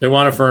 They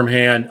want a firm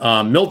hand.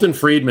 Milton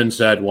Friedman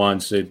said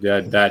once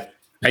that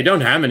I don't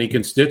have any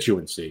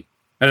constituency.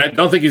 And I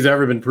don't think he's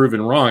ever been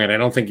proven wrong. And I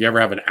don't think you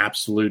ever have an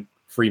absolute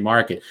free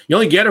market. You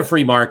only get a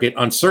free market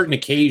on certain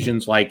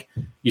occasions, like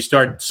you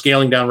start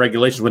scaling down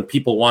regulations when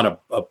people want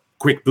a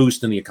quick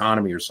boost in the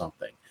economy or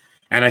something.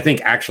 And I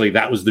think actually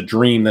that was the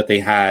dream that they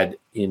had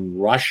in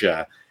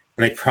Russia.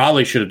 And they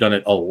probably should have done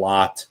it a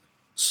lot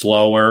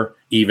slower,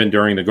 even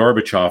during the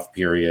Gorbachev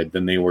period,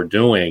 than they were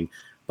doing.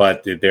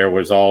 But there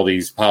was all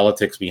these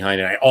politics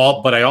behind it.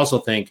 But I also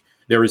think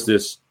there was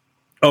this,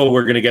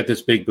 we're going to get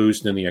this big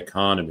boost in the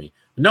economy.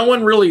 No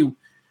one really,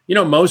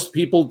 most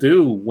people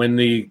do when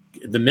the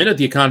minute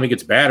the economy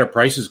gets bad or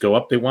prices go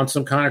up, they want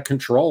some kind of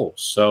control.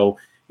 So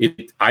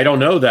I don't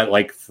know that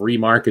like free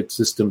market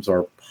systems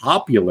are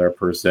popular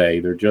per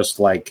se. They're just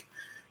like,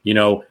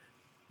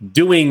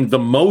 doing the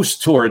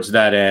most towards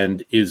that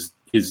end is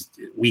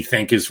we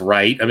think is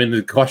right. I mean,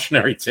 the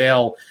cautionary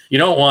tale, you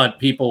don't want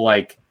people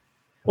like,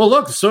 well,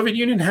 look, the Soviet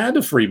Union had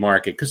a free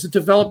market because it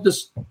developed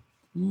this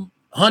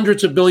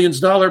hundreds of billions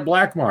dollar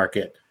black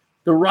market.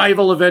 The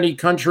rival of any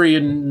country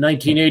in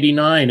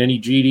 1989, any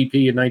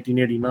GDP in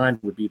 1989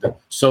 would be the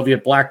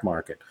Soviet black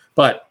market.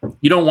 But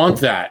you don't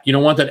want that. You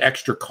don't want that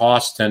extra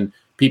cost and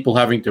people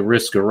having to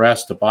risk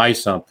arrest to buy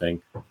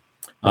something.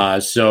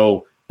 But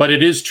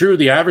it is true.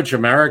 The average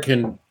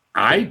American,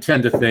 I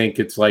tend to think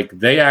it's like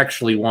they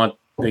actually want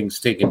things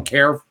taken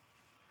care of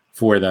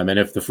for them. And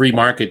if the free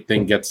market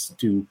thing gets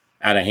too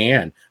out of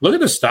hand, look at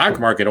the stock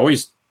market,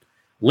 always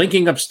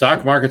linking up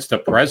stock markets to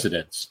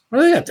presidents. What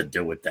do they have to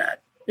do with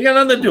that? They got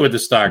nothing to do with the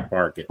stock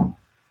market.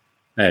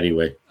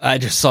 Anyway, I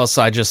just saw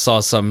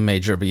some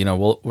major,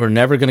 but we're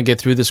never going to get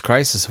through this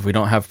crisis if we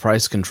don't have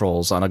price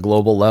controls on a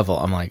global level.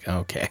 I'm like,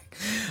 okay,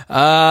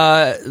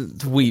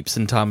 Weeps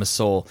and Thomas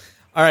Sowell.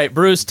 All right,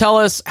 Bruce, tell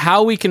us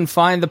how we can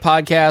find the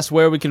podcast,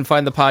 where we can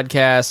find the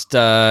podcast,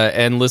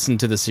 and listen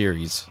to the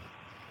series.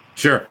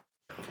 Sure.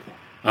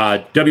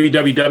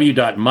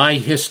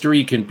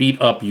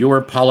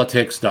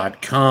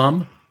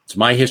 www.myhistorycanbeatupyourpolitics.com. It's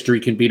My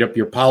History Can Beat Up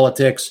Your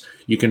Politics.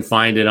 You can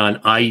find it on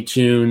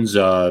iTunes,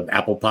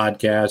 Apple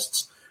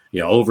Podcasts,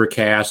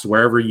 Overcast,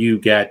 wherever you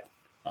get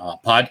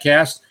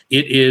podcasts.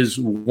 It is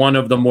one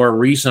of the more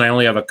recent. I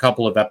only have a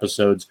couple of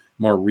episodes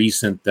more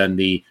recent than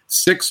the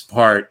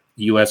 6-part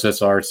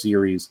USSR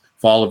series,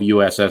 Fall of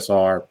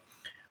USSR.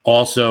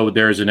 Also,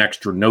 there's an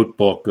extra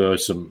notebook.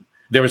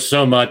 There was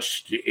so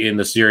much in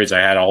the series, I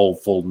had a whole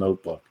full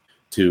notebook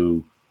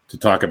to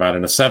talk about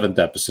in a 7th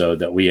episode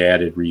that we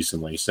added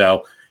recently.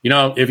 So,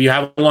 if you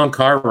have a long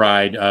car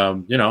ride,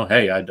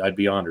 hey, I'd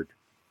be honored.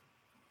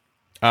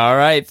 All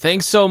right.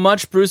 Thanks so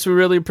much, Bruce. We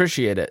really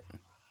appreciate it.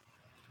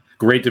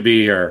 Great to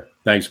be here.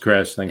 Thanks,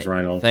 Chris. Thanks,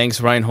 Reinhold.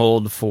 Thanks,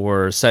 Reinhold,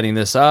 for setting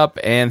this up.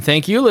 And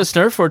thank you,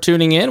 listener, for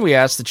tuning in. We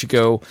ask that you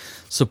go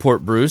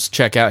support Bruce.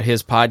 Check out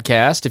his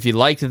podcast. If you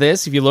liked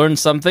this, if you learned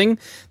something,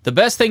 the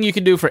best thing you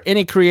can do for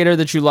any creator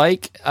that you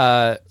like,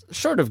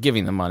 short of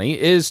giving them money,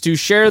 is to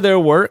share their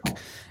work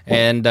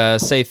and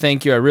say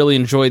thank you. I really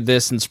enjoyed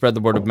this, and spread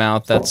the word of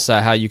mouth. That's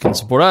how you can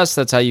support us.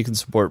 That's how you can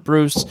support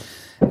Bruce.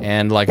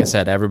 And like I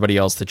said, everybody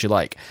else that you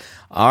like.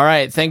 All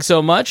right. Thanks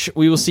so much.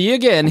 We will see you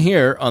again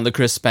here on The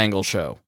Chris Spangle Show.